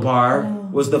Donald Barr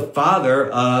was the father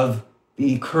of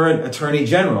the current Attorney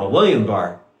General, William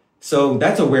Barr. So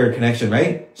that's a weird connection,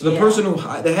 right? So the person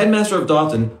the headmaster of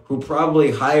Dalton, who probably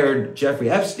hired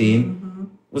Jeffrey Epstein,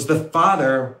 was the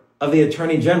father of the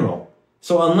Attorney General.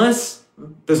 So unless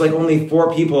there's like only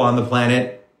 4 people on the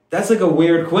planet. That's like a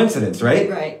weird coincidence, right?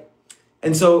 Right.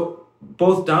 And so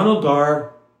both Donald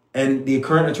Barr and the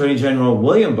current Attorney General,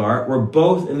 William Barr, were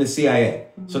both in the CIA.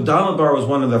 So Donald Barr was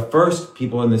one of the first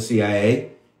people in the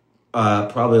CIA,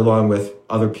 probably along with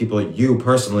other people you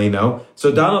personally know.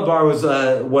 So Donald Barr was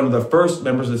one of the first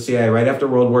members of the CIA right after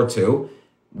World War II.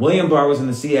 William Barr was in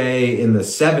the CIA in the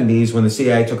 70s when the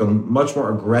CIA took a much more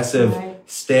aggressive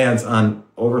stance on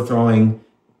overthrowing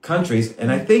countries.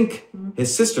 And I think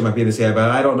his sister might be in the CIA, but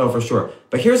I don't know for sure.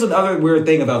 But here's another weird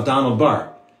thing about Donald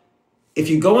Barr. If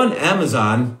you go on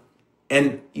Amazon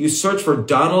and you search for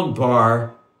Donald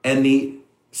Barr and the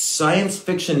science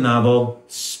fiction novel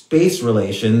Space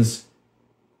Relations,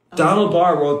 Donald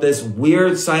Barr wrote this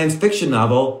weird science fiction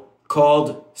novel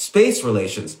called Space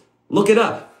Relations. Look it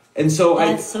up. And so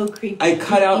That's so creepy. I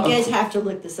cut out. You guys have to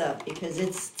look this up because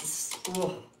it's.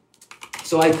 Ugh.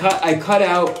 So I cut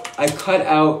out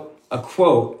a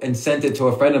quote and sent it to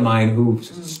a friend of mine who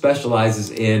specializes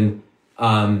in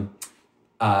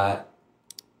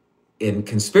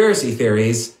conspiracy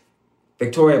theories.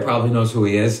 Victoria probably knows who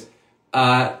he is.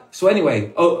 So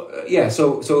anyway,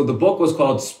 so the book was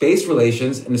called Space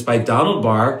Relations, and it's by Donald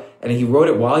Barr, and he wrote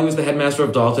it while he was the headmaster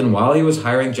of Dalton, while he was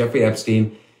hiring Jeffrey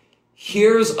Epstein.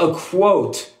 Here's a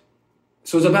quote.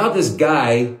 So it's about this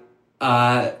guy,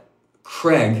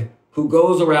 Craig, who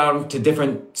goes around to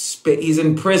different he's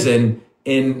in prison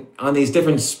on these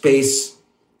different space,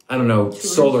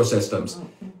 solar systems.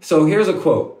 So here's a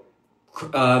quote.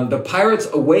 The pirates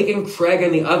awaken Craig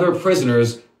and the other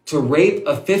prisoners to rape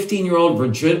a 15-year-old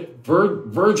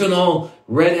virginal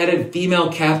red-headed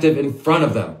female captive in front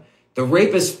of them. The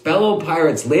rapist's fellow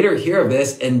pirates later hear of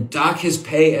this and dock his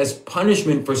pay as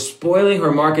punishment for spoiling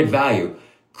her market value.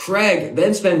 Craig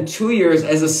then spent 2 years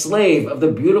as a slave of the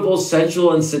beautiful,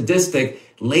 sensual, and sadistic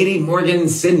Lady Morgan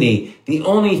Sidney, the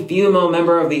only female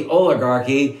member of the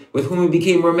oligarchy with whom he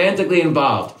became romantically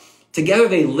involved. Together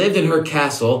they lived in her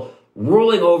castle,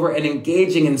 ruling over and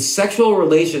engaging in sexual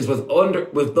relations with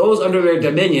those under their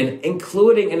dominion,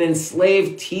 including an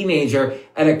enslaved teenager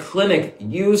at a clinic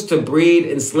used to breed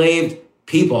enslaved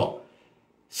people.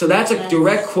 So that's a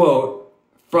direct quote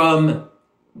from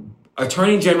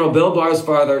Attorney General Bill Barr's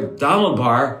father, Donald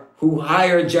Barr, who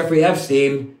hired Jeffrey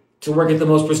Epstein to work at the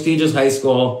most prestigious high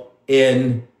school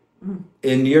in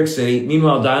New York City.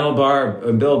 Meanwhile, Donald Barr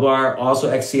and Bill Barr, also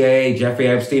ex-CIA, Jeffrey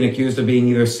Epstein accused of being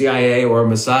either CIA or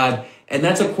Mossad. And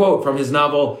that's a quote from his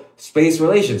novel, Space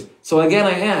Relations. So again,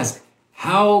 I ask,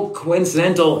 how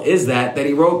coincidental is that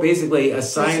he wrote basically a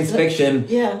science fiction,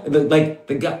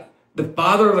 the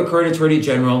father of the current Attorney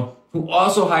General, who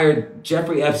also hired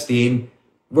Jeffrey Epstein,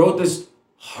 wrote this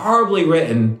horribly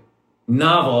written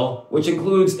novel, which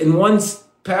includes in one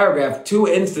paragraph 2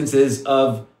 instances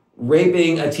of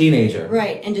raping a teenager.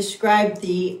 Right, and described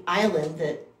the island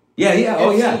that...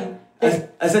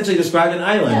 Essentially described an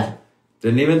island. Yeah.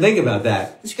 Didn't even think about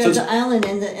that. Described the island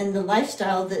and the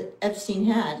lifestyle that Epstein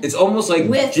had. It's almost like...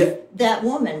 With that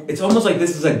woman. It's almost like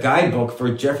this is a guidebook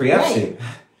for Jeffrey Epstein.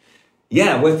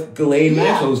 Yeah, with Ghislaine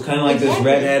Maxwell, who's kind of like this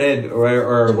redheaded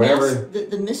or whatever.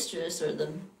 The mistress or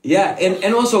the... Yeah,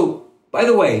 and also, by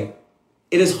the way,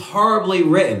 it is horribly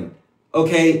written,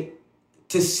 okay?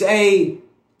 To say...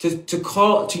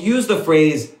 To use the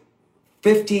phrase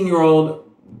 15-year-old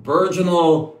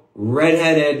virginal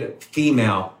redheaded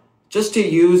female, just to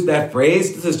use that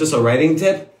phrase, this is just a writing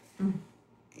tip.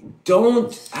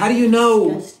 How do you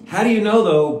know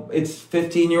though it's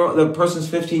 15-year-old, the person's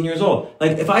 15 years old?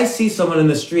 Like if I see someone in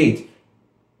the street,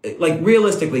 like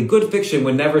realistically, good fiction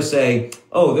would never say,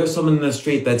 oh, there's someone in the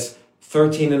street that's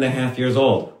 13 and a half years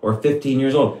old or 15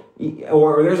 years old.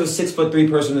 Or there's a 6'3"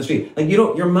 person in the street. Like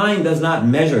your mind does not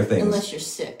measure things. Unless you're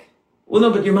sick. Well,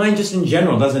 no, but your mind just in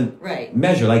general doesn't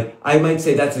measure. Like I might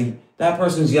say that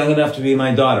person's young enough to be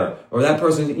my daughter, or that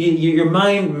person. Your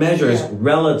mind measures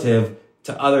relative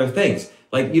to other things.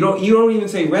 Like you don't even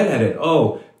say redheaded.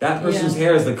 Oh, that person's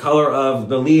hair is the color of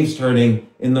the leaves turning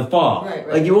in the fall. Right.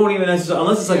 Like you won't even necessarily,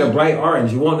 unless it's like a bright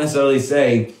orange, you won't necessarily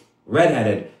say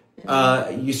redheaded.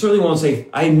 You certainly won't say,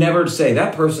 I never say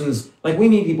that person's, like we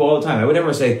meet people all the time. I would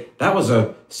never say that was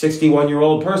a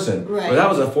 61-year-old person or that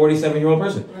was a 47-year-old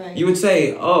person. Right. You would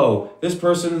say, oh, this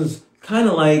person's kind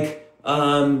of like,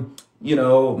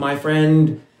 my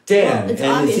friend Dan. And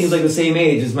obvious. It seems like the same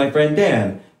age as my friend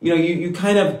Dan. You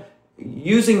kind of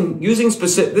using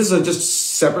specific, this is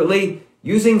just separately,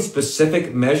 using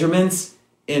specific measurements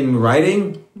in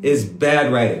writing is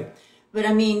bad writing. But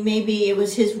I mean, maybe it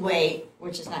was his way,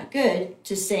 which is not good,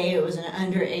 to say it was an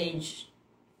underage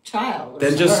child.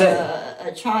 Then just say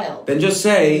a child. Then just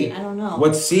say I don't know.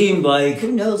 What seemed like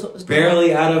who knows what was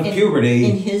barely out of puberty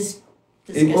in his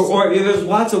Or there's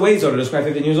lots of ways though to describe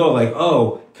 15 years old. Like,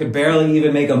 oh, could barely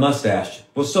even make a mustache.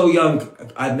 Was so young.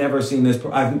 I've never seen this.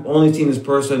 I've only seen this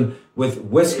person with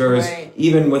whiskers,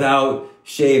 even without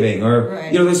shaving. Or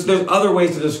there's other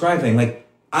ways to describe things. Like,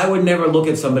 I would never look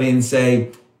at somebody and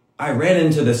say, I ran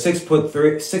into the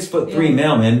 6'3"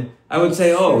 mailman. I would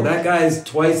say, oh, that guy's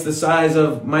twice the size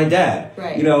of my dad.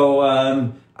 Right.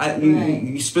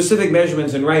 Specific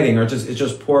measurements in writing it's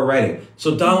just poor writing.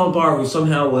 So Donald Barr, who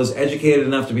somehow was educated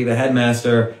enough to be the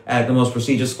headmaster at the most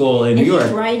prestigious school in New York.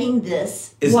 He's writing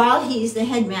this while he's the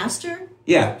headmaster?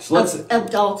 Yeah. So of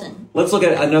Dalton. Let's look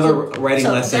at another writing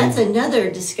lesson. That's another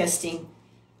disgusting,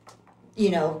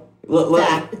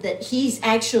 fact that he's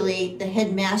actually the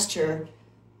headmaster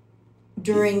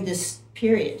during this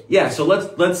period. Yeah, so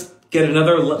let's get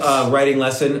another writing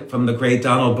lesson from the great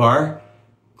Donald Barr.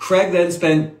 Craig then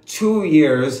spent 2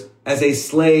 years as a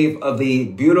slave of the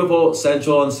beautiful,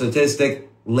 sensual, and sadistic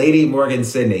Lady Morgan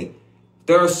Sidney.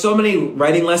 There are so many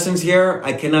writing lessons here,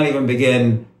 I cannot even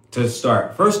begin to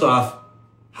start. First off,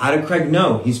 how did Craig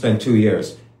know he spent 2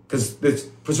 years? Because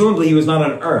presumably he was not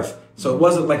on Earth, so it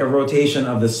wasn't like a rotation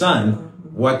of the sun.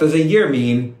 What does a year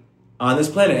mean on this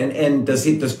planet? And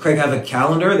does Craig have a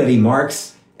calendar that he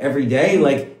marks every day?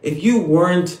 Like, if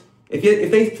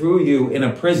they threw you in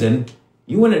a prison,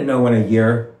 you wouldn't know when a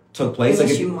year took place.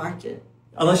 Unless you marked it.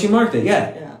 Unless you marked it,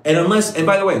 yeah. And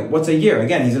by the way, what's a year?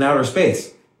 Again, he's in outer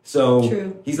space. So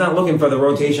True. He's not looking for the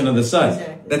rotation of the sun.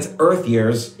 Exactly. That's Earth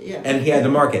years, and he had to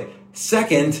mark it.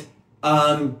 Second,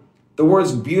 the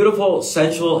words beautiful,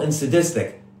 sensual, and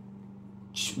sadistic.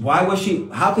 Why was she?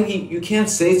 How could he? You can't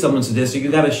say someone's sadistic. You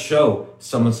got to show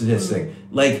someone's sadistic.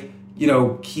 Mm-hmm. Like,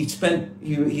 he spent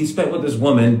with this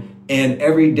woman, and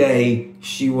every day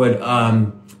she would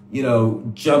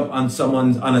jump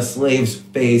on a slave's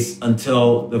face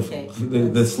until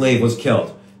the slave was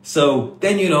killed. So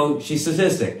then she's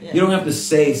sadistic. Yeah. You don't have to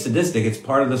say sadistic. It's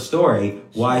part of the story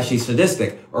why she's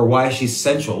sadistic or why she's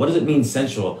sensual. What does it mean,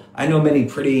 sensual? I know many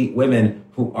pretty women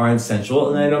who aren't sensual,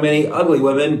 and I know many ugly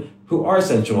women who are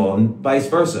sensual, and vice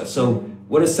versa. So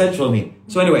what does sensual mean?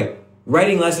 So anyway,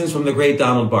 writing lessons from the great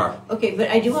Donald Barr. Okay, but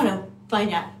I do want to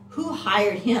find out who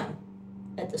hired him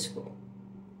at the school.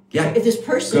 Yeah. If this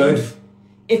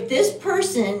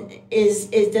person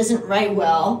doesn't write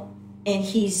well and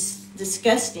he's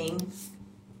disgusting,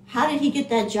 how did he get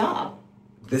that job?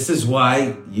 This is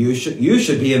why you should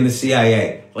be in the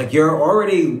CIA. Like, you're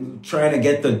already trying to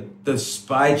get the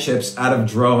spy chips out of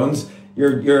drones.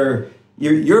 You're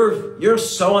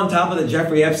so on top of the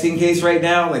Jeffrey Epstein case right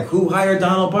now. Like, who hired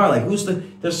Donald Barr? Like,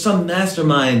 there's some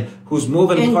mastermind who's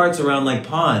moving parts around like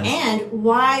pawns. And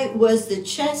why were the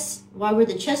chess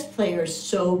players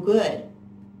so good?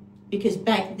 Because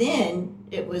back then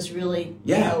it was really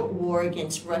war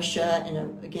against Russia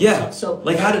and against so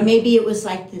like maybe it was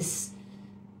like this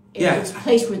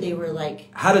place where they were like,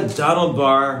 how did Donald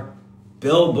Barr,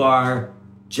 Bill Barr,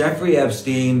 Jeffrey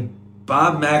Epstein,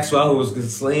 Bob Maxwell, who was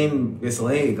Ghislaine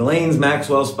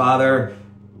Maxwell's father,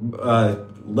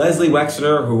 Leslie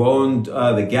Wexner, who owned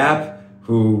the Gap,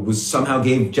 who somehow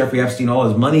gave Jeffrey Epstein all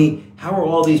his money. How are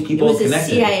all these people connected? It was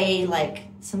the CIA, like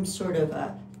some sort of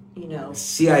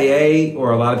CIA,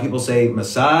 or a lot of people say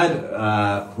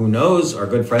Mossad. Who knows? Our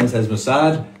good friend says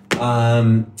Mossad.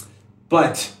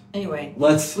 But anyway,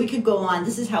 we could go on.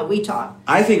 This is how we talk.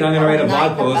 I think I'm going to write a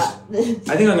blog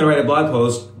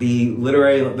post. The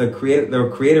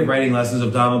creative writing lessons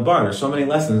of Donald Barr. There's so many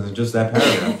lessons in just that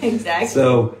paragraph. Exactly.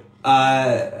 So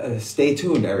stay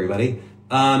tuned, everybody.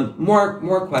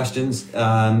 More questions.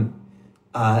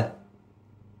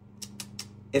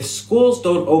 If schools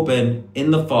don't open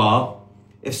in the fall,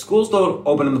 is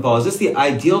this the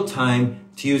ideal time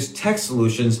to use tech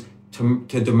solutions to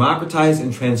democratize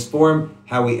and transform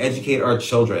how we educate our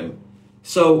children?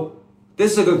 So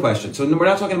this is a good question. So we're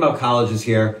not talking about colleges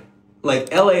here.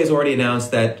 Like, LA has already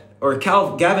announced that, or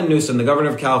Gavin Newsom, the governor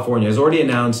of California, has already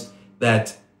announced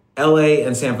that LA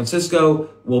and San Francisco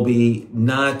will be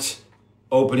not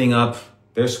opening up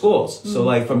their schools. Mm-hmm. So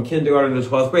like from kindergarten to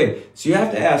 12th grade. So you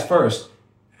have to ask first,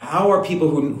 how are people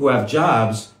who have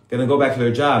jobs going to go back to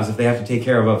their jobs if they have to take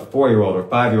care of a 4-year-old or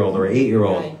 5-year-old or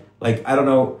 8-year-old? Right. Like, I don't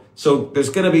know. So there's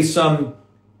going to be some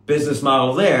business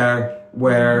model there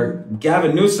where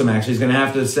Gavin Newsom actually is going to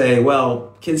have to say,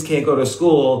 well, kids can't go to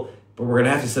school, but we're going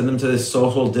to have to send them to this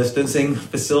social distancing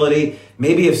facility.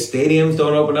 Maybe if stadiums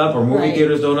don't open up or movie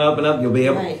theaters don't open up, you'll be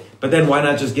able. Right. But then why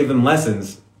not just give them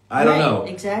lessons? I don't know.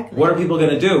 Exactly. What are people going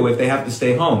to do if they have to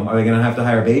stay home? Are they going to have to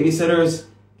hire babysitters?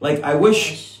 Like, I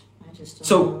wish. I just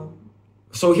don't know.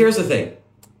 So here's the thing.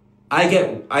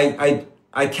 I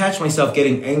catch myself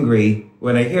getting angry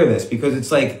when I hear this, because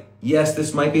it's like, yes,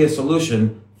 this might be a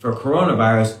solution for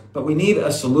coronavirus, but we need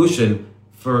a solution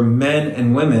for men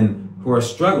and women who are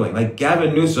struggling. Like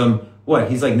Gavin Newsom,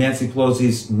 he's like Nancy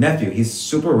Pelosi's nephew. He's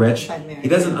super rich. He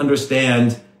doesn't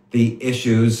understand the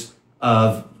issues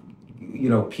of,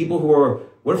 people who are,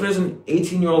 what if there's an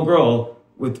 18-year-old girl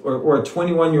or a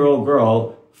 21-year-old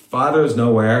girl, father's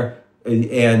nowhere,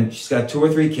 and she's got 2 or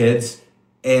 3 kids,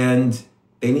 and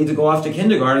they need to go off to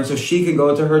kindergarten so she can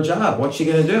go to her job. What's she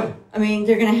going to do? I mean,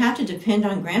 they're going to have to depend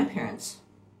on grandparents.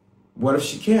 What if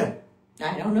she can't?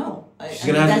 I don't know.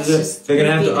 They're going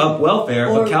to have to up welfare,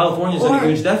 but California's in a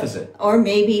huge deficit. Or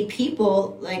maybe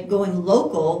people, like going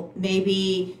local,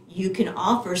 maybe you can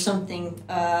offer something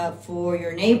for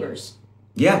your neighbors.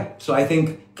 Yeah, so I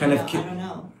think I don't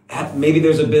know. Maybe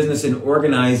there's a business in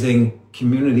organizing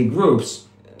community groups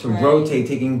to rotate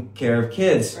taking care of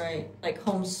kids. Right, like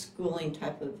homeschooling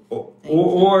type of thing.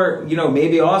 Or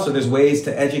maybe also there's ways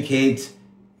to educate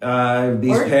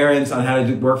these parents on how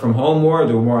to work from home more,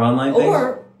 do more online things.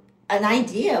 Or an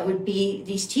idea would be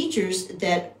these teachers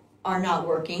that are not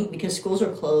working because schools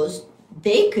are closed,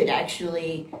 they could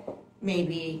actually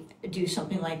maybe do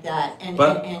something like that.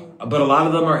 But a lot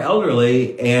of them are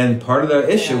elderly, and part of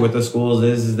the issue with the schools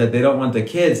is that they don't want the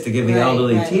kids to give the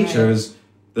elderly teachers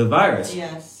the virus.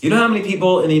 Yes. You know how many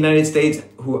people in the United States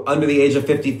who are under the age of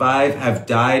 55 have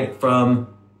died from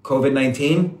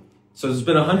COVID-19? So there's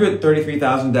been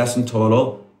 133,000 deaths in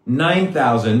total.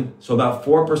 9,000, so about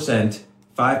 4%,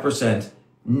 5%,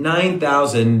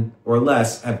 9,000 or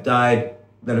less have died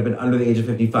that have been under the age of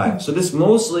 55. So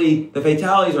the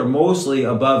fatalities are mostly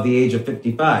above the age of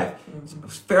 55. So a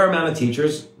fair amount of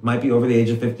teachers might be over the age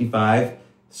of 55.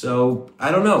 So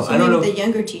I don't know. So maybe the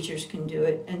younger teachers can do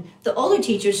it. And the older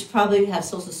teachers probably have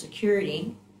Social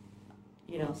Security,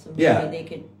 so maybe they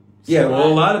could. Yeah, well,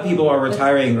 a lot of people are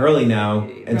retiring early now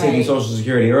and taking Social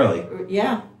Security early.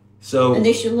 Yeah. So. And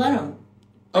they should let them.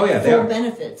 Full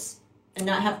benefits. And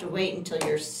not have to wait until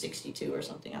you're 62 or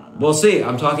something. I don't know. We'll see.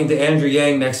 I'm talking to Andrew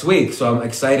Yang next week, so I'm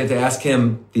excited to ask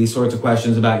him these sorts of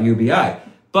questions about UBI.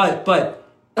 But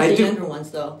the younger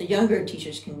ones, though, the younger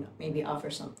teachers can maybe offer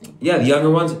something. Yeah, the younger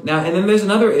ones. Now, and then there's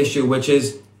another issue, which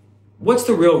is, what's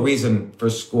the real reason for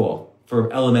school,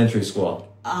 for elementary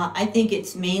school? I think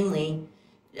it's mainly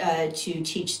to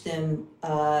teach them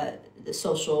the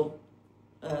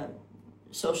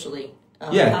socially.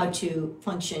 How to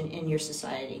function in your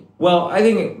society. Well, I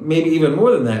think maybe even more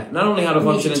than that. Not only how to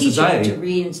function in society. Them to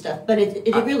read and stuff, but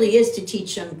it really is to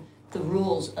teach them the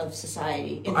rules of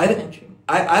society in the country.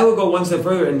 I would go one step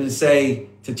further and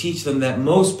to teach them that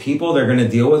most people they're going to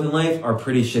deal with in life are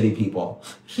pretty shitty people.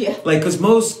 Yeah. Because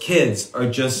most kids are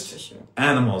just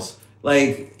animals.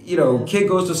 Kid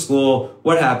goes to school,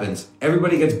 what happens?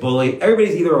 Everybody gets bullied.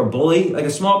 Everybody's either a bully, like a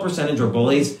small percentage are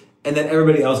bullies, and then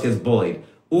everybody else gets bullied.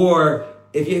 Or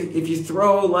if you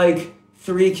throw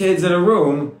 3 kids in a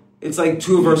room, it's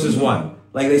 2 versus 1.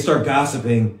 They start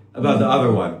gossiping about the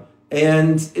other one.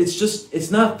 And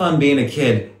it's not fun being a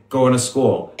kid going to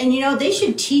school. And they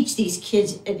should teach these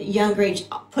kids at a younger age,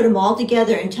 put them all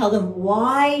together and tell them,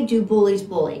 why do bullies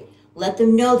bully? Let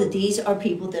them know that these are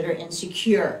people that are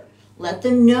insecure. Let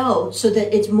them know so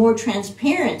that it's more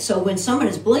transparent. So when someone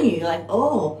is bullying you, you're like,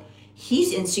 oh,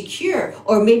 he's insecure.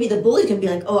 Or maybe the bully can be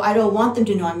like, oh, I don't want them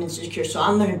to know I'm insecure, so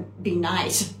I'm going to be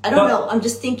nice. I don't know. I'm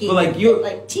just thinking,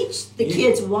 teach the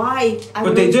kids why.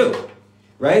 But they do,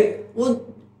 right? Well,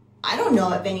 I don't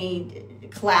know of any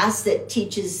class that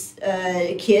teaches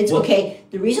kids, okay,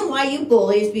 the reason why you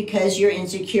bully is because you're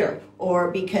insecure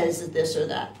or because of this or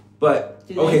that. But,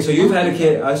 okay, so you've had a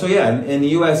kid, in the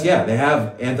U.S., they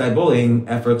have anti-bullying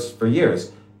efforts for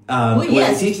years.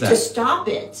 Yes, they teach that. To stop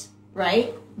it,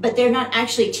 right? But they're not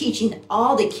actually teaching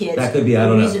all the kids the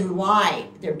reason why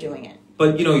they're doing it.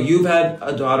 But, you've had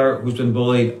a daughter who's been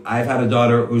bullied. I've had a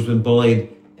daughter who's been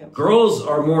bullied. Yep. Girls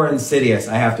are more insidious,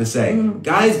 I have to say. Mm.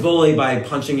 Guys bully by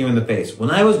punching you in the face. When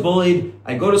I was bullied,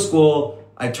 I'd go to school,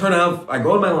 I'd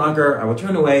go to my locker, I would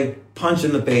turn away, punch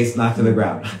in the face, knock to the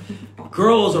ground.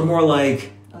 Girls are more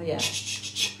like... Oh, yeah.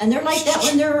 And they're like that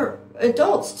when they're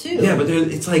adults, too. Yeah, but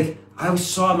it's I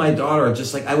saw my daughter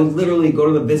I would literally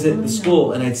go to the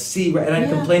school and I'd see, and I'd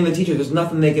complain to the teacher, there's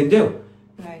nothing they can do.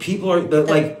 Right. People are,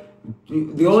 the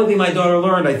only thing my daughter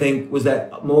learned, I think, was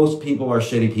that most people are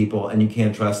shitty people and you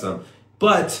can't trust them.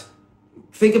 But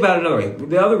think about it another way.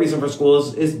 The other reason for school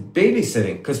is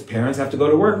babysitting, because parents have to go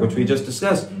to work, which we just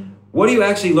discussed. What do you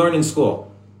actually learn in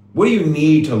school? What do you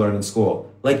need to learn in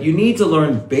school? You need to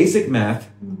learn basic math,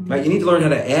 right? You need to learn how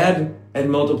to add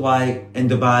and multiply and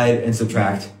divide and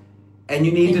subtract. And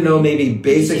you need to know maybe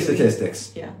basic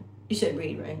statistics. Yeah. You said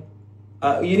read, right?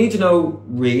 You need to know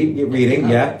reading,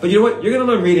 yeah. But you know what? You're going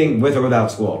to learn reading with or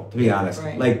without school, to be honest.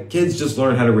 Right. Like, kids just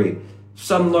learn how to read.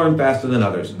 Some learn faster than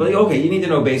others. But, okay, you need to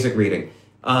know basic reading.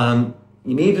 You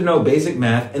need to know basic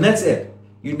math, and that's it.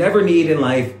 You never need in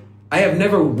life... I have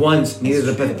never once needed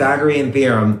a Pythagorean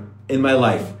theorem in my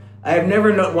life. I have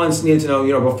never once needed to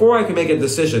know, before I can make a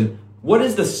decision, what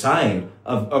is the sine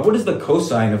of what is the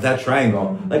cosine of that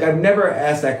triangle? Like, I've never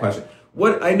asked that question.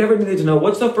 I never needed to know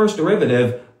what's the first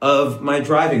derivative of my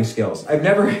driving skills. I've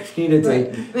never needed to.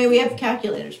 Right. I mean, we have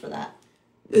calculators for that.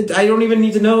 I don't even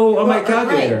need to know on my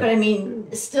calculator. Right, but I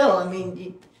mean, still,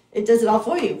 it does it all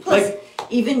for you. Plus,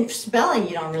 even spelling,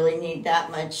 you don't really need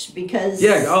that much because...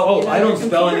 Yeah, I don't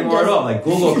spell anymore at all. Like,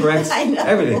 Google corrects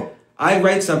everything. I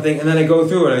write something, and then I go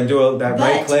through it and do that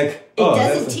right click. It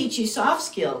doesn't teach you soft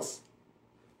skills.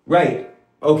 Right.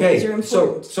 Okay. These are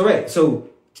important. So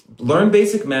learn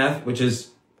basic math, which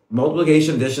is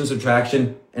multiplication, addition,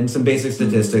 subtraction, and some basic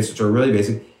statistics, which are really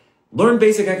basic. Learn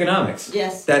basic economics.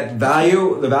 Yes. The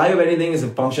value of anything is a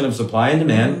function of supply and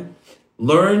demand.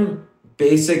 Learn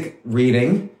basic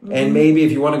reading, and maybe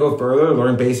if you want to go further,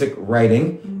 learn basic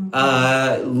writing.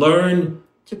 Learn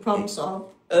to problem solve.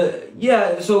 Learn,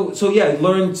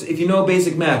 if you know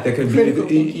basic math,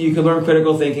 you can learn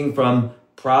critical thinking from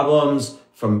problems,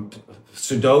 from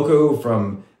Sudoku,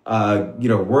 from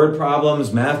word problems,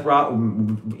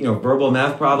 verbal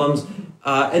math problems.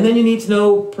 And then you need to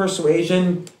know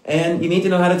persuasion, and you need to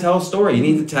know how to tell a story. You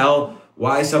need to tell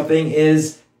why something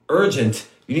is urgent.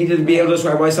 You need to be able to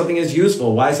describe why something is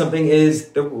useful, what's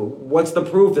the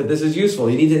proof that this is useful.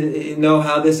 You need to know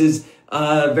how this is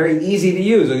very easy to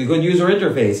use, a good user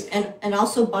interface. And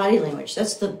also body language.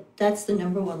 That's the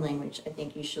number one language I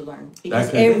think you should learn.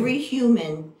 Because every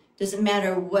human, doesn't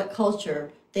matter what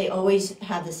culture, they always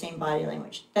have the same body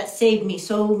language. That saved me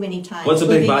so many times. What's a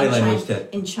big body language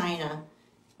tip? In China.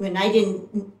 When I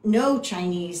didn't know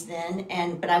Chinese then,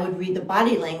 but I would read the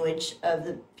body language of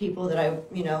the people that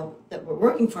that were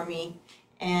working for me,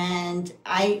 and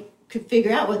I could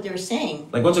figure out what they were saying.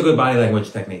 Like, what's a good body language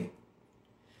technique?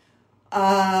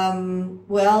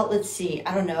 Well, let's see.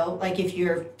 I don't know. Like, if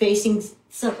you're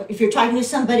talking to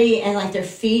somebody and like their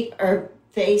feet are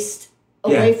faced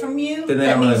away from you, then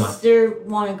that means they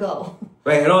want to go.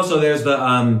 Right, and also there's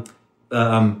the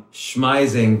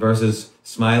schmizing versus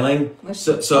smiling.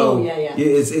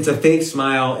 It's a fake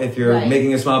smile if you're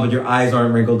making a smile, but your eyes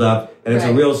aren't wrinkled up, and it's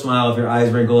a real smile if your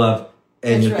eyes wrinkle up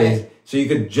and your face. So you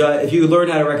could judge, if you learn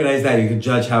how to recognize that, you could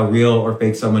judge how real or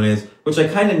fake someone is, which I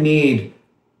kind of need.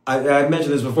 I've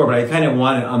mentioned this before, but I kind of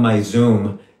want it on my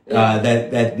Zoom,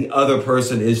 that the other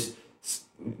person is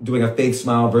doing a fake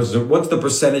smile versus what's the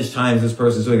percentage times this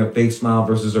person's doing a fake smile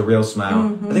versus a real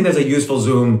smile. I think that's a useful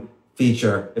Zoom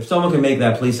feature. If someone can make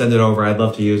that, please send it over. I'd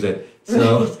love to use it.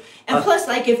 So, and plus,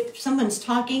 like, if someone's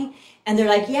talking and they're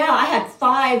like, "Yeah, I have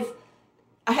five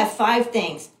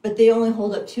things," but they only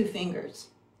hold up 2 fingers.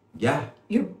 Yeah.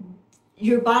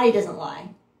 Your body doesn't lie.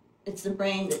 It's the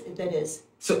brain that is.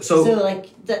 So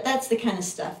like that's the kind of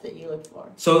stuff that you look for.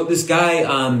 So this guy,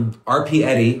 R.P.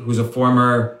 Eddy, who's a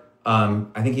former,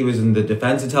 I think he was in the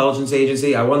Defense Intelligence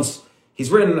Agency. He's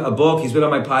written a book. He's been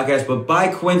on my podcast, but by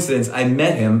coincidence, I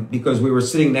met him because we were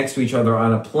sitting next to each other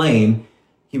on a plane.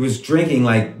 He was drinking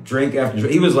drink after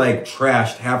drink. He was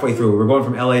trashed halfway through. We were going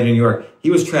from LA to New York.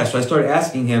 He was trashed. So I started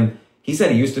asking him. He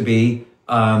said he used to be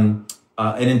an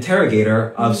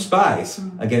interrogator of spies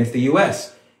against the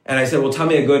U.S. And I said, well, tell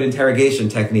me a good interrogation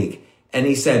technique. And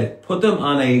he said, put them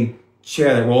on a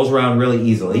chair that rolls around really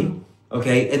easily,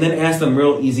 okay? And then ask them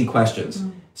real easy questions.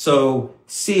 So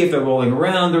see if they're rolling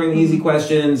around during the easy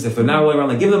questions. If they're not rolling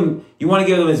around, you want to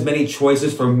give them as many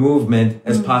choices for movement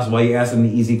as possible while you ask them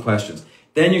the easy questions.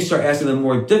 Then you start asking them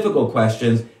more difficult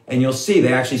questions, and you'll see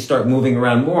they actually start moving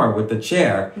around more with the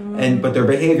chair, but their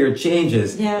behavior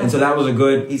changes. Yeah. And so that was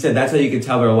he said that's how you could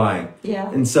tell they're lying.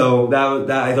 Yeah. And so that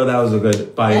I thought that was a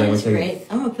good body language. That is great.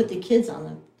 I'm going to put the kids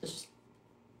on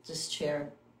this chair.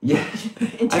 Yeah.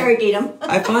 Interrogate them.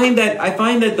 I find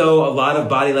that though a lot of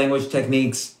body language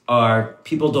techniques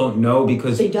people don't know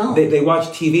because they watch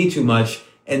TV too much,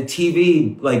 and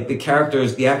TV, like the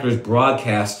actors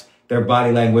broadcast their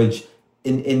body language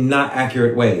in not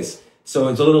accurate ways. So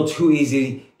it's a little too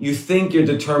easy. You think you're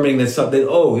determining that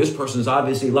this person's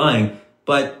obviously lying,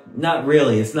 but not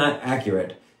really. It's not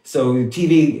accurate. So the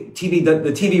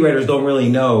TV writers don't really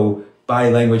know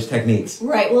body language techniques.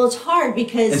 Right. Well, it's hard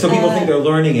because... And so people think they're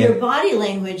learning it. Your body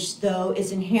language, though,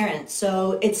 is inherent.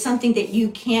 So it's something that you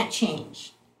can't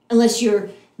change unless you're...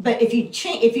 But if you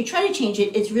try to change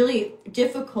it, it's really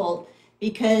difficult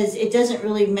because it doesn't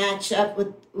really match up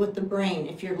with the brain.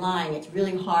 If you're lying, it's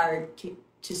really hard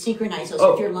synchronize those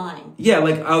if you're lying. Yeah,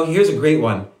 like, here's a great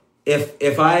one. If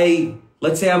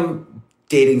let's say I'm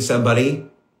dating somebody,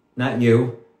 not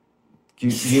you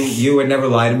would never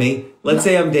lie to me. Let's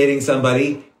say I'm dating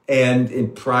somebody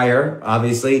and prior,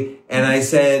 obviously, and I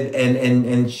said,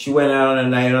 and she went out on a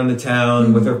night on the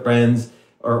town with her friends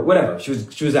or whatever. She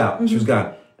was out, she was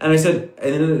gone. And I said,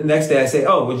 and then the next day I say,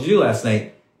 oh, what did you do last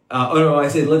night? I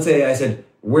said,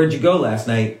 where'd you go last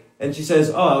night? And she says,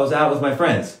 oh, I was out with my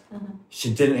friends.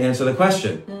 She didn't answer the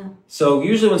question. Yeah. So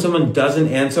usually when someone doesn't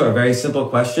answer a very simple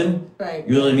question,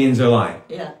 usually means they're lying.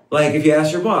 Yeah. Like if you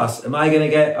ask your boss, am I going to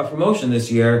get a promotion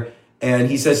this year? And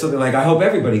he says something like, I hope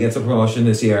everybody gets a promotion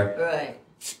this year. Right.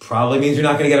 It probably means you're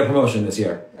not going to get a promotion this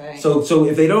year. Right. So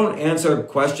if they don't answer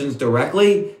questions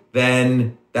directly,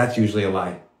 then that's usually a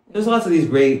lie. There's lots of these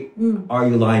great are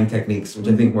you lying techniques, which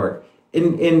I think work.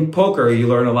 In poker, you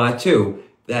learn a lot too,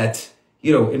 that,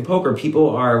 in poker, people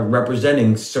are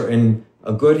representing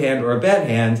a good hand or a bad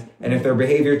hand. And if their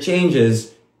behavior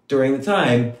changes during the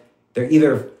time, they're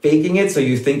either faking it so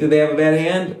you think that they have a bad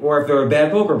hand, or if they're a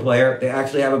bad poker player, they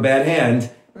actually have a bad hand.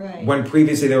 Right. When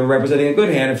previously they were representing a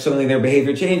good hand. If suddenly their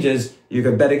behavior changes, you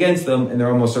could bet against them and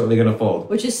they're almost certainly going to fold.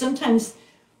 Which is sometimes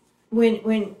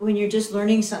when you're just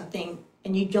learning something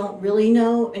and you don't really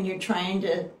know and you're trying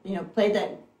to, play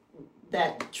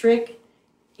that trick,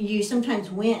 you sometimes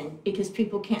win because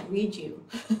people can't read you.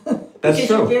 That's because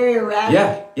true. You're very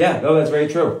erratic. Yeah. No, that's very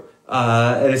true.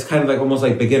 And it's kind of like almost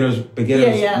like beginner's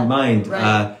mind.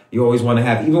 Right. You always want to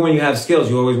have, even when you have skills,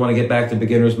 you always want to get back to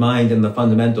beginner's mind and the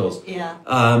fundamentals. Yeah.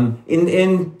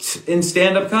 In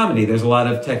stand-up comedy, there's a lot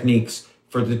of techniques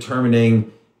for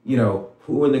determining,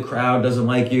 who in the crowd doesn't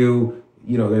like you.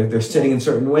 They're sitting in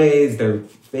certain ways, they're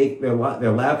fake, they're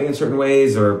laughing in certain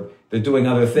ways, or they're doing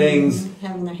other things.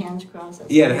 Having their hands crossed.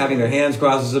 Having their hands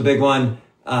crossed is a big one.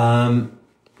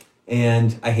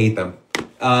 And I hate them.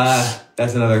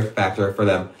 That's another factor for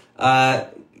them.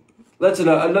 Let's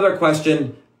another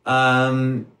question.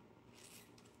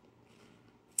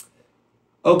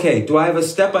 Okay, do I have a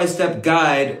step-by-step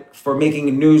guide for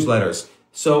making newsletters?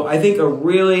 So I think a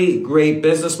really great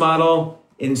business model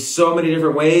in so many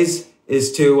different ways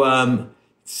is to,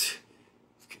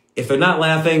 if they're not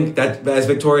laughing, that, as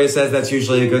Victoria says, that's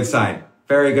usually a good sign.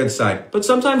 Very good sign. But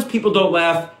sometimes people don't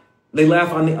laugh. They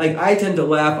laugh I tend to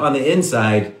laugh on the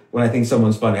inside when I think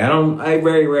someone's funny. I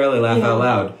very rarely laugh out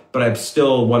loud, but I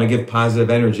still want to give positive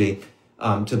energy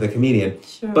to the comedian.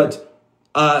 Sure. But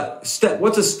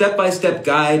what's a step-by-step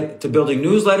guide to building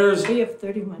newsletters? We have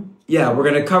 31. Yeah, we're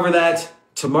going to cover that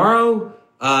tomorrow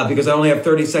because I only have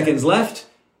 30 seconds left.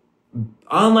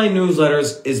 Online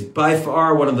newsletters is by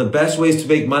far one of the best ways to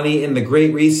make money in the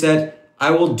Great Reset.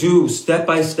 I will do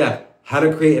step-by-step how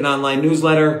to create an online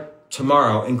newsletter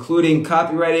tomorrow, including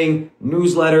copywriting,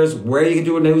 newsletters, where you can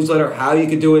do a newsletter, how you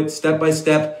can do it step by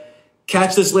step.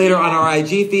 Catch this later on our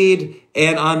IG feed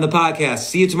and on the podcast.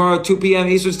 See you tomorrow, 2 p.m.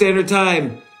 Eastern Standard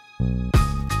Time.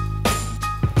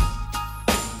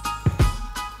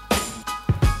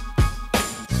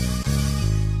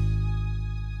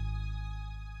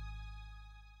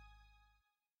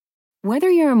 Whether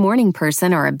you're a morning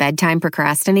person or a bedtime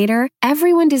procrastinator,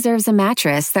 everyone deserves a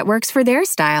mattress that works for their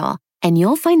style. And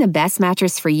you'll find the best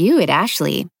mattress for you at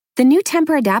Ashley. The new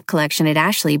Temper-Adapt collection at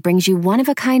Ashley brings you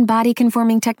one-of-a-kind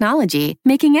body-conforming technology,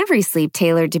 making every sleep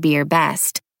tailored to be your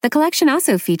best. The collection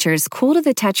also features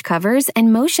cool-to-the-touch covers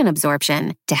and motion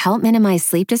absorption to help minimize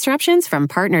sleep disruptions from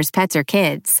partners, pets, or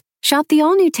kids. Shop the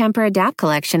all-new Temper-Adapt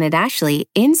collection at Ashley,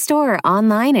 in-store or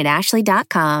online at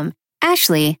ashley.com.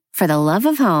 Ashley, for the love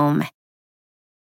of home.